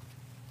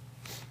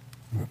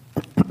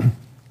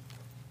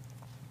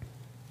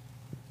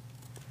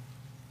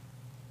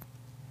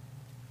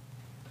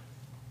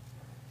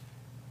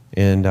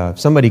 And if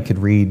somebody could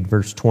read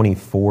verse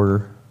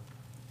 24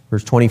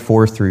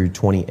 through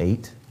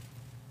 28.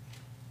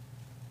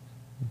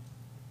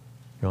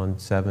 John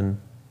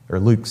 7, or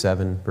Luke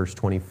 7, verse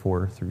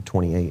 24 through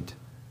 28.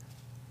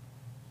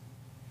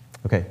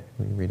 Okay,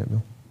 will you read it,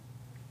 Bill?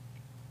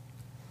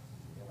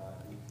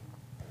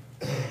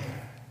 After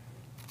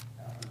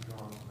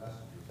John's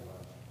messengers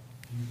left,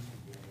 Jesus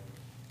began to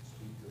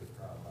speak to the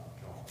crowd about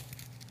John.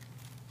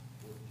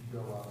 What did you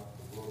go out into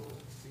the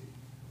wilderness to see?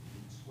 Were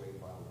you swayed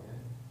by the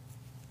wind?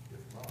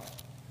 If not,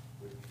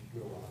 what did you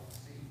go out to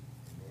see?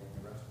 A man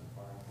dressed in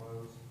fine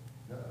clothes?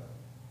 No.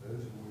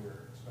 Those who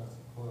wear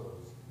expensive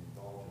clothes and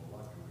indulge in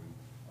luxury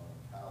are in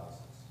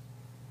palaces.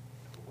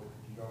 But what did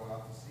you go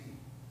out to see?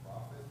 A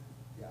prophet?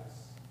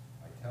 Yes,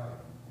 I tell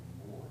you,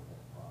 and more than a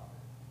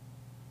prophet.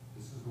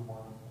 This is the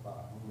one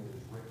about whom it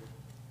is written,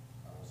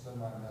 I will send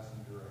my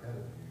messenger ahead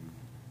of you,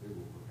 who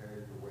will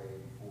prepare your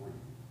way before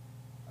you.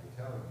 I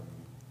tell you,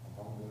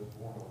 among those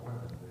born of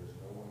women, there is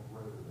no one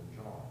greater than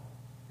John,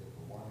 yet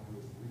the one who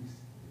is least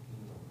in the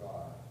kingdom of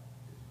God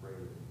is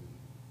greater than he.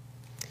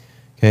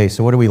 Okay,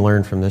 so what do we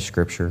learn from this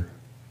scripture?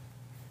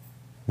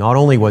 Not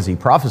only was he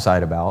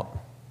prophesied about,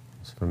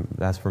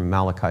 that's from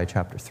Malachi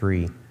chapter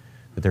 3,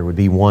 that there would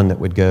be one that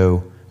would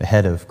go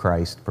ahead of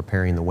Christ,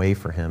 preparing the way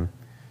for him.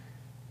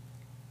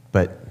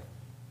 But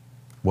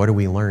what do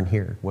we learn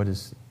here? What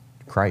does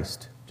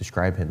Christ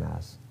describe him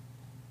as?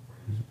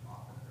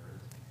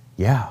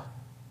 Yeah,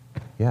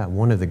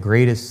 one of the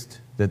greatest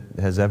that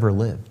has ever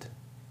lived.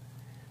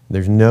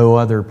 There's no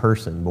other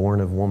person born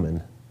of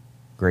woman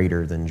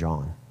greater than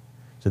John.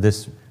 So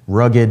this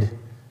rugged,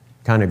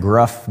 kind of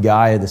gruff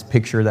guy, this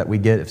picture that we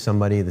get of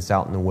somebody that's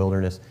out in the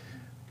wilderness,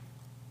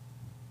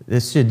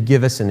 this should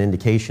give us an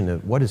indication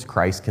of what does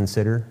Christ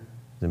consider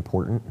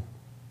important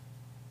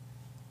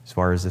as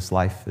far as this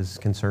life is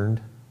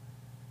concerned.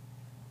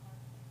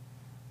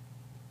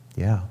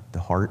 Yeah, the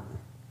heart.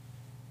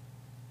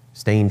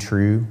 Staying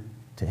true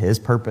to his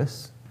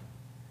purpose.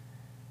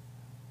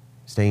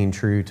 Staying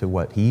true to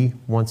what he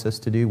wants us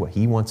to do, what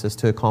he wants us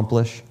to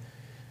accomplish.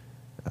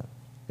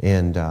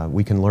 And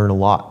we can learn a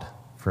lot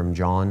from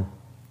John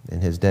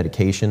and his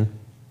dedication.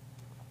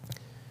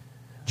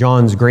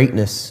 John's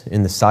greatness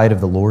in the sight of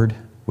the Lord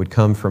would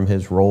come from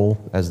his role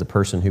as the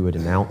person who would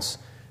announce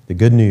the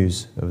good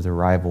news of the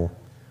arrival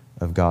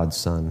of God's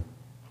Son.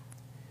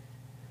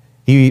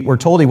 We're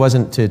told he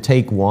wasn't to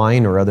take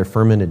wine or other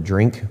fermented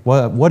drink.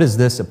 What is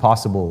this a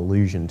possible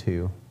allusion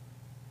to?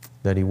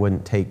 That he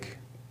wouldn't take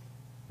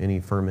any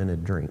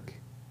fermented drink?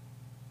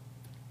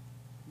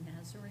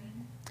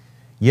 Nazarene?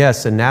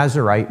 Yes, a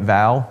Nazarite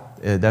vow.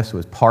 That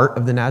was part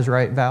of the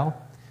Nazarite vow.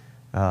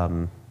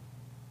 Trying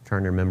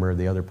to remember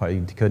the other part.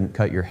 You couldn't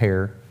cut your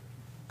hair.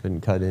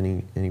 Couldn't cut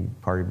any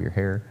part of your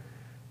hair.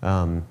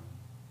 Couldn't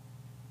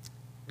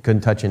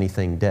touch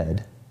anything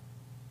dead.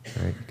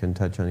 Right? Couldn't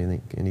touch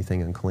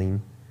anything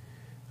unclean.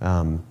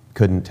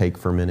 Couldn't take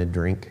fermented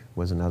drink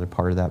was another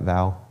part of that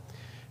vow.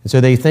 And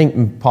so they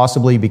think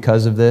possibly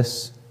because of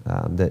this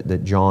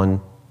that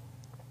John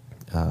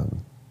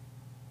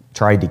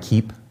tried to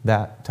keep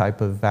that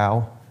type of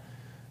vow,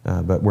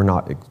 but we're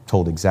not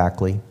told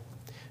exactly.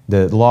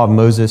 The law of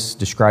Moses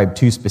described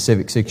two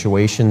specific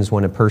situations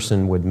when a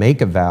person would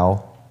make a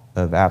vow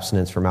of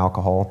abstinence from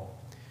alcohol.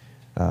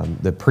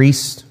 The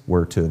priests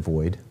were to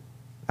avoid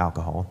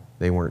alcohol.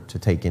 They weren't to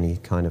take any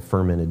kind of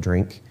fermented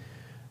drink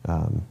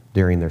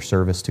during their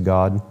service to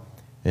God.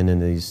 And then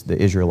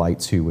the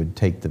Israelites who would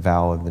take the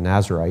vow of the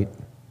Nazarite.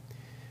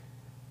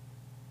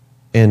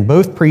 And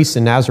both priests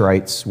and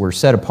Nazarites were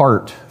set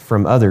apart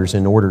from others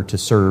in order to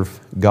serve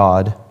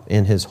God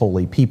and his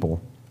holy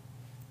people.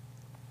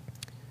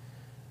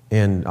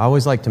 And I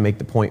always like to make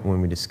the point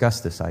when we discuss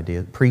this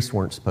idea, priests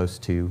weren't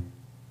supposed to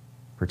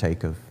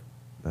partake of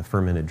a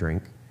fermented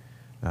drink.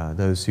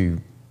 Those who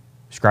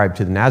ascribed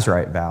to the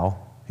Nazarite vow,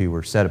 who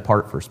were set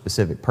apart for a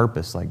specific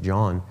purpose, like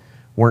John,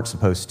 weren't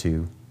supposed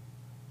to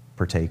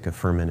partake of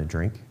fermented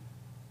drink.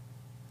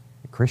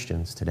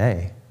 Christians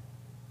today,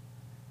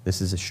 this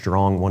is a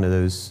strong one of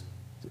those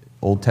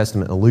Old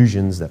Testament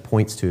allusions that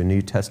points to a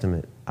New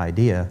Testament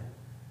idea.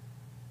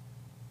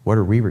 What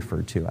are we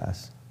referred to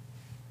as?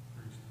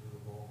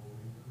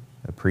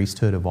 A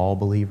priesthood of all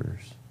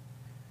believers.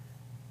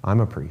 I'm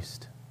a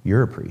priest.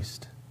 You're a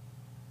priest.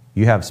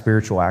 You have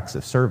spiritual acts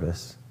of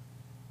service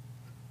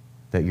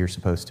that you're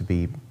supposed to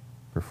be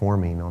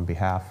performing on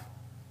behalf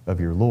of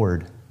your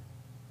Lord.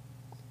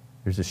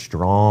 There's a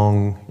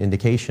strong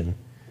indication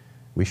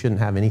we shouldn't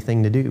have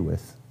anything to do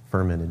with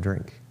fermented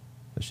drink.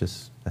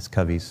 That's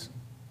Covey's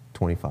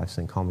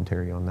 25-cent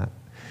commentary on that.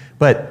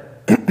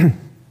 But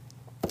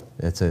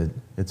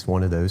It's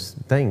one of those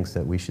things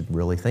that we should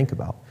really think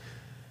about.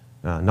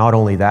 Not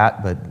only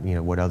that, but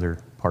what other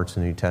parts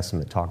of the New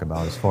Testament talk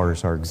about as far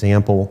as our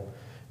example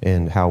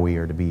and how we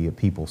are to be a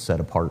people set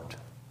apart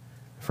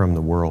from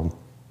the world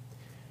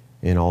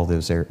in all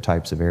those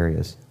types of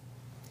areas.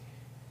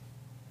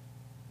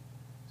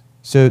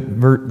 So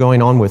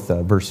going on with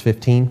verse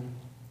 15,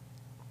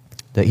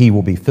 that he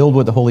will be filled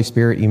with the Holy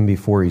Spirit even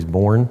before he's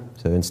born.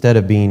 So instead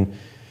of being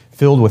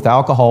filled with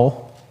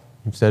alcohol,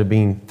 instead of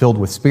being filled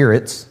with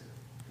spirits,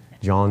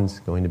 John's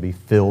going to be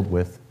filled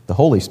with the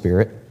Holy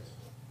Spirit.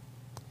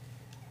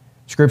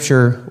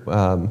 Scripture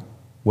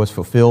was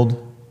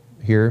fulfilled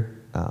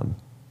here,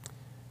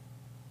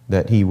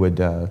 that he would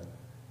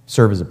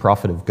serve as a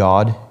prophet of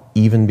God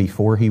even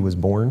before he was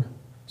born.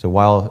 So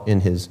while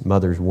in his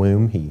mother's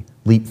womb, he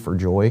leaped for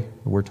joy,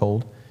 we're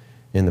told,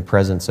 in the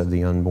presence of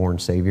the unborn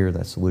Savior.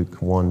 That's Luke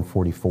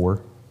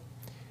 1:44.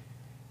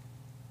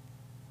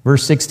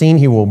 Verse 16,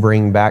 he will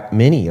bring back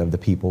many of the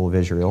people of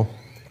Israel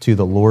to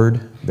the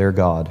Lord their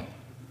God.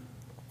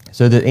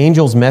 So the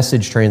angel's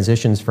message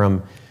transitions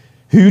from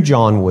who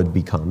John would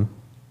become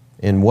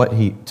and what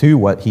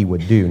he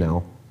would do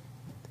now.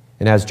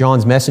 And as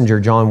John's messenger,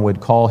 John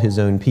would call his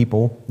own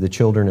people, the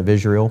children of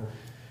Israel,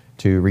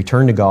 to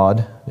return to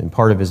God. And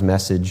part of his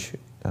message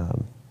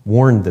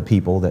warned the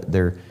people that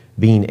their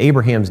being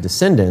Abraham's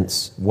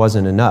descendants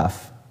wasn't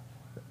enough,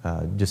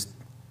 just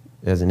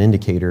as an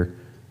indicator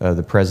of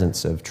the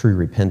presence of true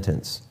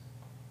repentance,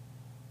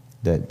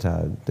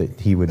 that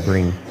he would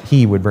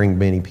bring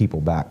many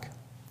people back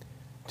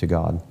to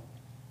God.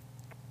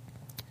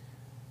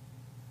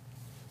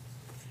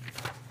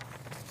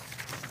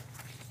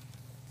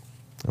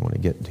 I want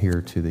to get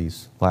here to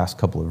these last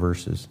couple of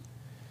verses.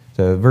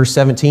 So verse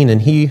 17,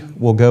 and he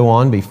will go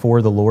on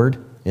before the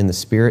Lord in the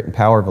spirit and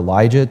power of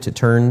Elijah to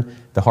turn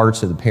the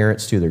hearts of the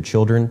parents to their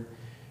children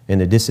and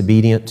the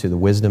disobedient to the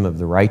wisdom of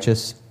the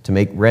righteous, to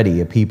make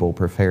ready a people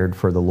prepared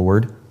for the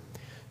Lord.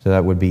 So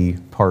that would be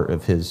part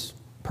of his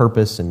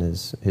purpose and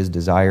his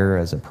desire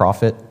as a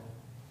prophet.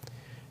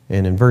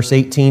 And in verse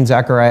 18,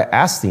 Zechariah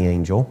asked the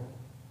angel.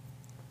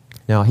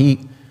 Now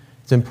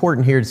it's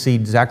important here to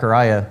see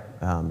Zechariah,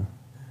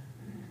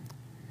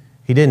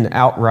 he didn't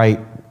outright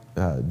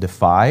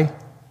defy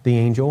the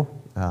angel.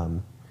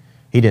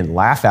 He didn't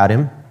laugh at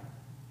him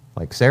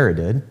like Sarah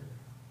did.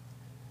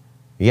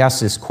 He asked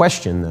this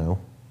question, though,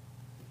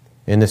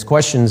 and this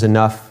question's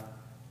enough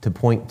to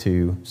point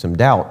to some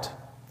doubt.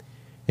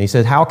 And he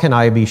said, how can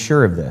I be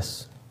sure of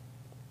this?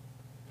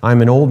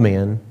 I'm an old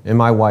man, and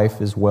my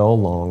wife is well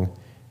along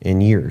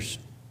in years.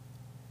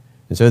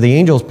 And so the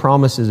angel's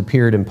promises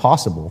appeared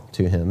impossible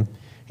to him.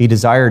 He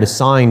desired a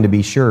sign to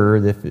be sure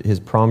that his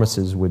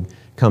promises would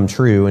come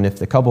true, and if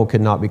the couple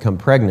could not become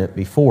pregnant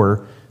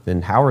before,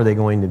 then how are they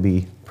going to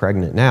be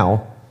pregnant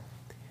now?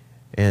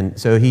 And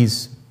so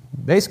he's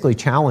basically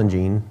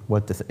challenging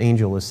what the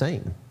angel is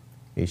saying.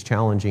 He's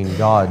challenging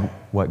God,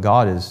 what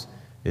God is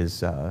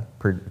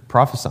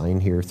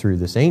prophesying here through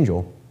this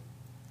angel,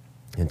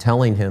 and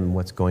telling him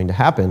what's going to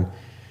happen.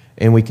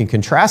 And we can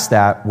contrast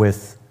that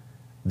with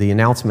the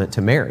announcement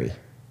to Mary.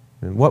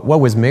 And what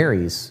was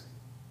Mary's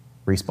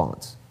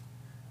response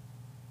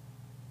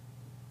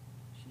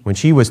when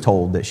she was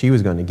told that she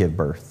was going to give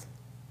birth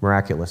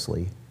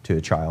miraculously to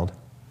a child?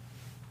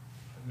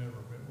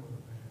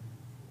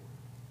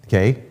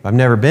 Okay, I've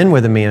never been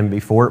with a man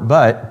before,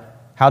 but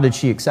how did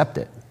she accept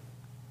it?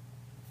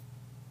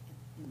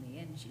 In the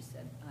end, she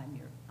said,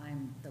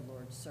 I'm the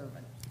Lord's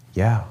servant.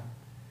 Yeah.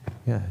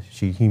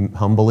 She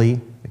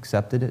humbly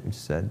accepted it and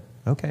said,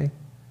 okay.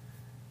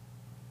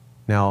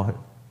 Now,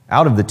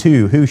 out of the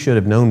two, who should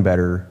have known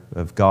better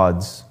of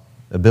God's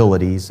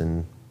abilities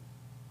and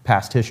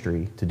past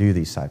history to do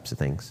these types of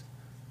things?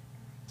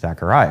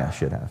 Zechariah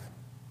should have.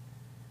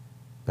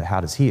 But how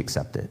does he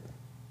accept it?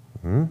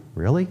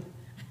 Really?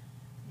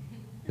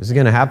 Is it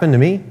going to happen to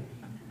me?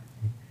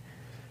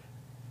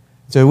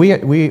 So we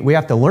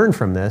have to learn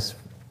from this.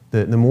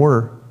 The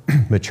more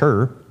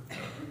mature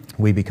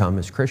we become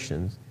as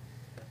Christians,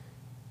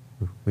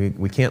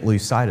 we can't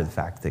lose sight of the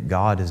fact that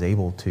God is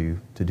able to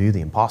do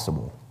the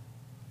impossible.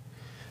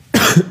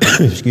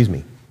 Excuse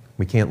me.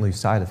 We can't lose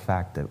sight of the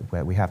fact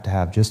that we have to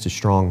have just as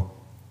strong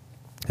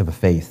of a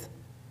faith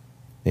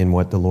in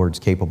what the Lord's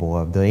capable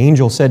of. The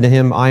angel said to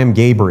him, I am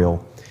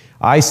Gabriel.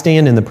 I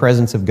stand in the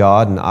presence of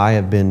God, and I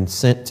have been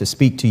sent to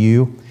speak to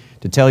you,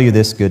 to tell you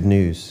this good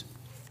news.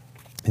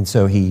 And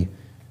so he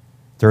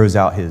throws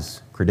out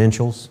his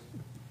credentials,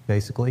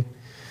 basically.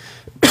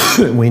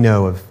 We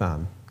know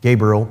of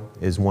Gabriel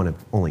is one of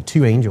only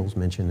two angels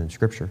mentioned in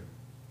Scripture.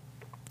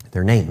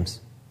 Their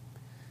names.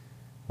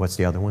 What's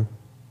the other one?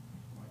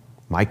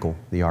 Michael,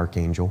 the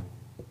archangel.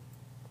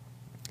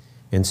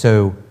 And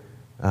so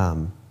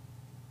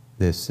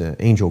this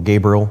angel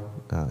Gabriel,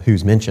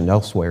 who's mentioned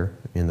elsewhere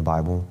in the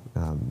Bible,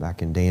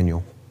 back in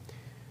Daniel,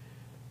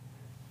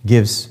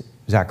 gives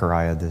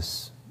Zechariah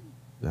this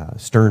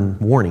stern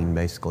warning,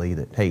 basically,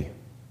 that, hey,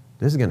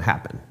 this is going to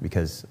happen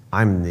because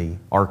I'm the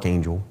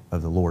archangel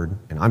of the Lord,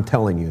 and I'm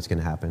telling you it's going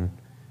to happen.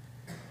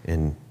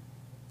 And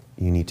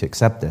you need to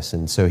accept this.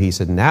 And so he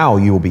said, now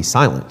you will be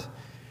silent,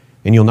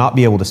 and you'll not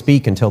be able to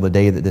speak until the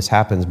day that this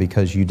happens,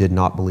 because you did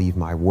not believe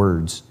my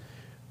words,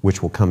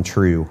 which will come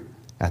true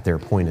at their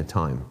appointed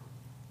time.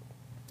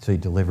 So he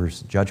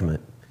delivers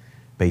judgment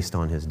based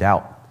on his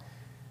doubt.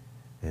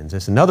 And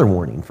just another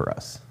warning for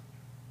us.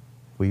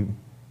 We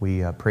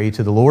pray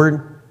to the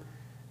Lord,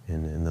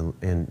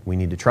 and we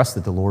need to trust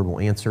that the Lord will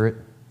answer it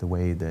the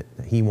way that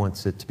he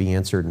wants it to be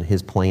answered in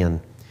his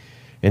plan.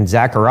 And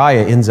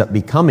Zechariah ends up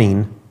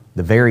becoming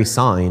the very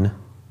sign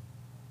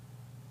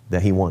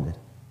that he wanted.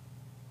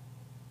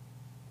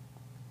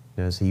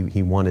 As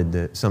he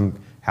wanted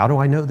how do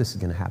I know this is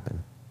going to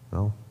happen?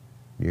 Well,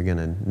 you're going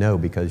to know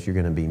because you're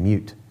going to be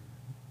mute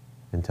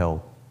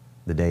until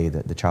the day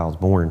that the child's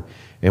born.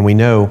 And we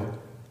know,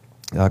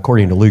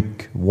 according to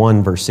Luke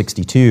 1, verse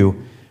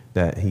 62,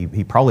 that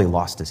he probably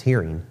lost his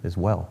hearing as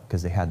well,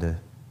 because they had to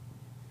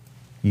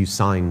use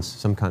signs,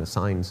 some kind of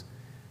signs,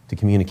 to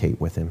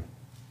communicate with him.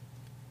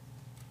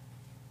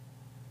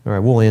 All right,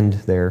 we'll end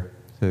there.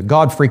 So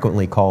God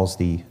frequently calls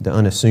the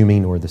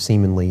unassuming or the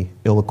seemingly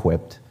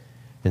ill-equipped.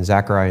 And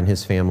Zechariah and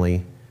his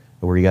family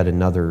were yet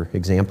another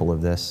example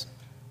of this,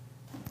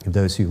 of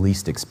those who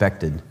least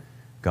expected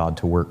God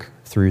to work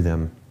through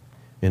them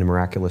in a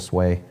miraculous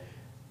way.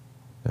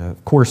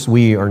 Of course,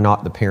 we are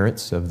not the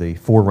parents of the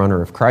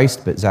forerunner of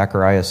Christ, but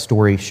Zechariah's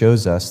story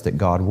shows us that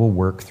God will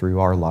work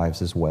through our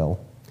lives as well.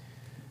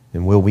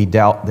 And will we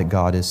doubt that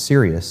God is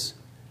serious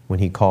when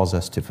he calls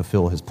us to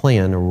fulfill his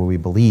plan, or will we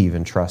believe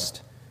and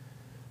trust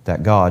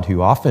that God,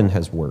 who often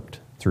has worked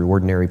through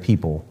ordinary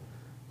people,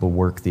 will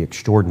work the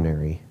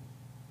extraordinary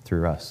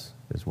through us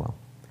as well?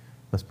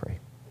 Let's pray.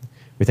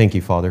 We thank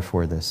you, Father,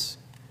 for this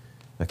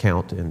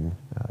account in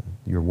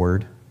your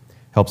word.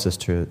 Helps us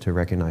to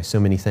recognize so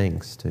many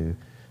things, to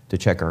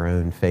check our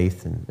own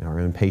faith and our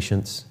own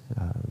patience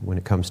when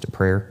it comes to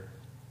prayer.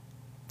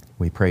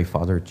 We pray,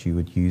 Father, that you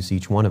would use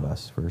each one of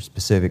us for a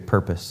specific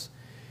purpose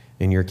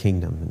in your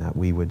kingdom, and that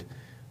we would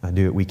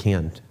do what we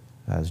can,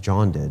 as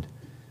John did,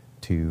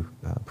 to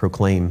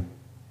proclaim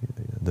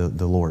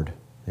the Lord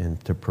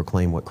and to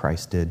proclaim what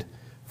Christ did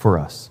for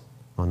us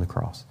on the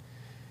cross.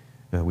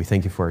 We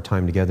thank you for our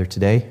time together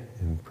today,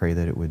 and pray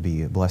that it would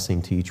be a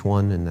blessing to each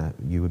one and that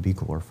you would be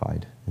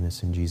glorified. And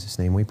it's in Jesus'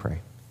 name we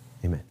pray.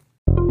 Amen.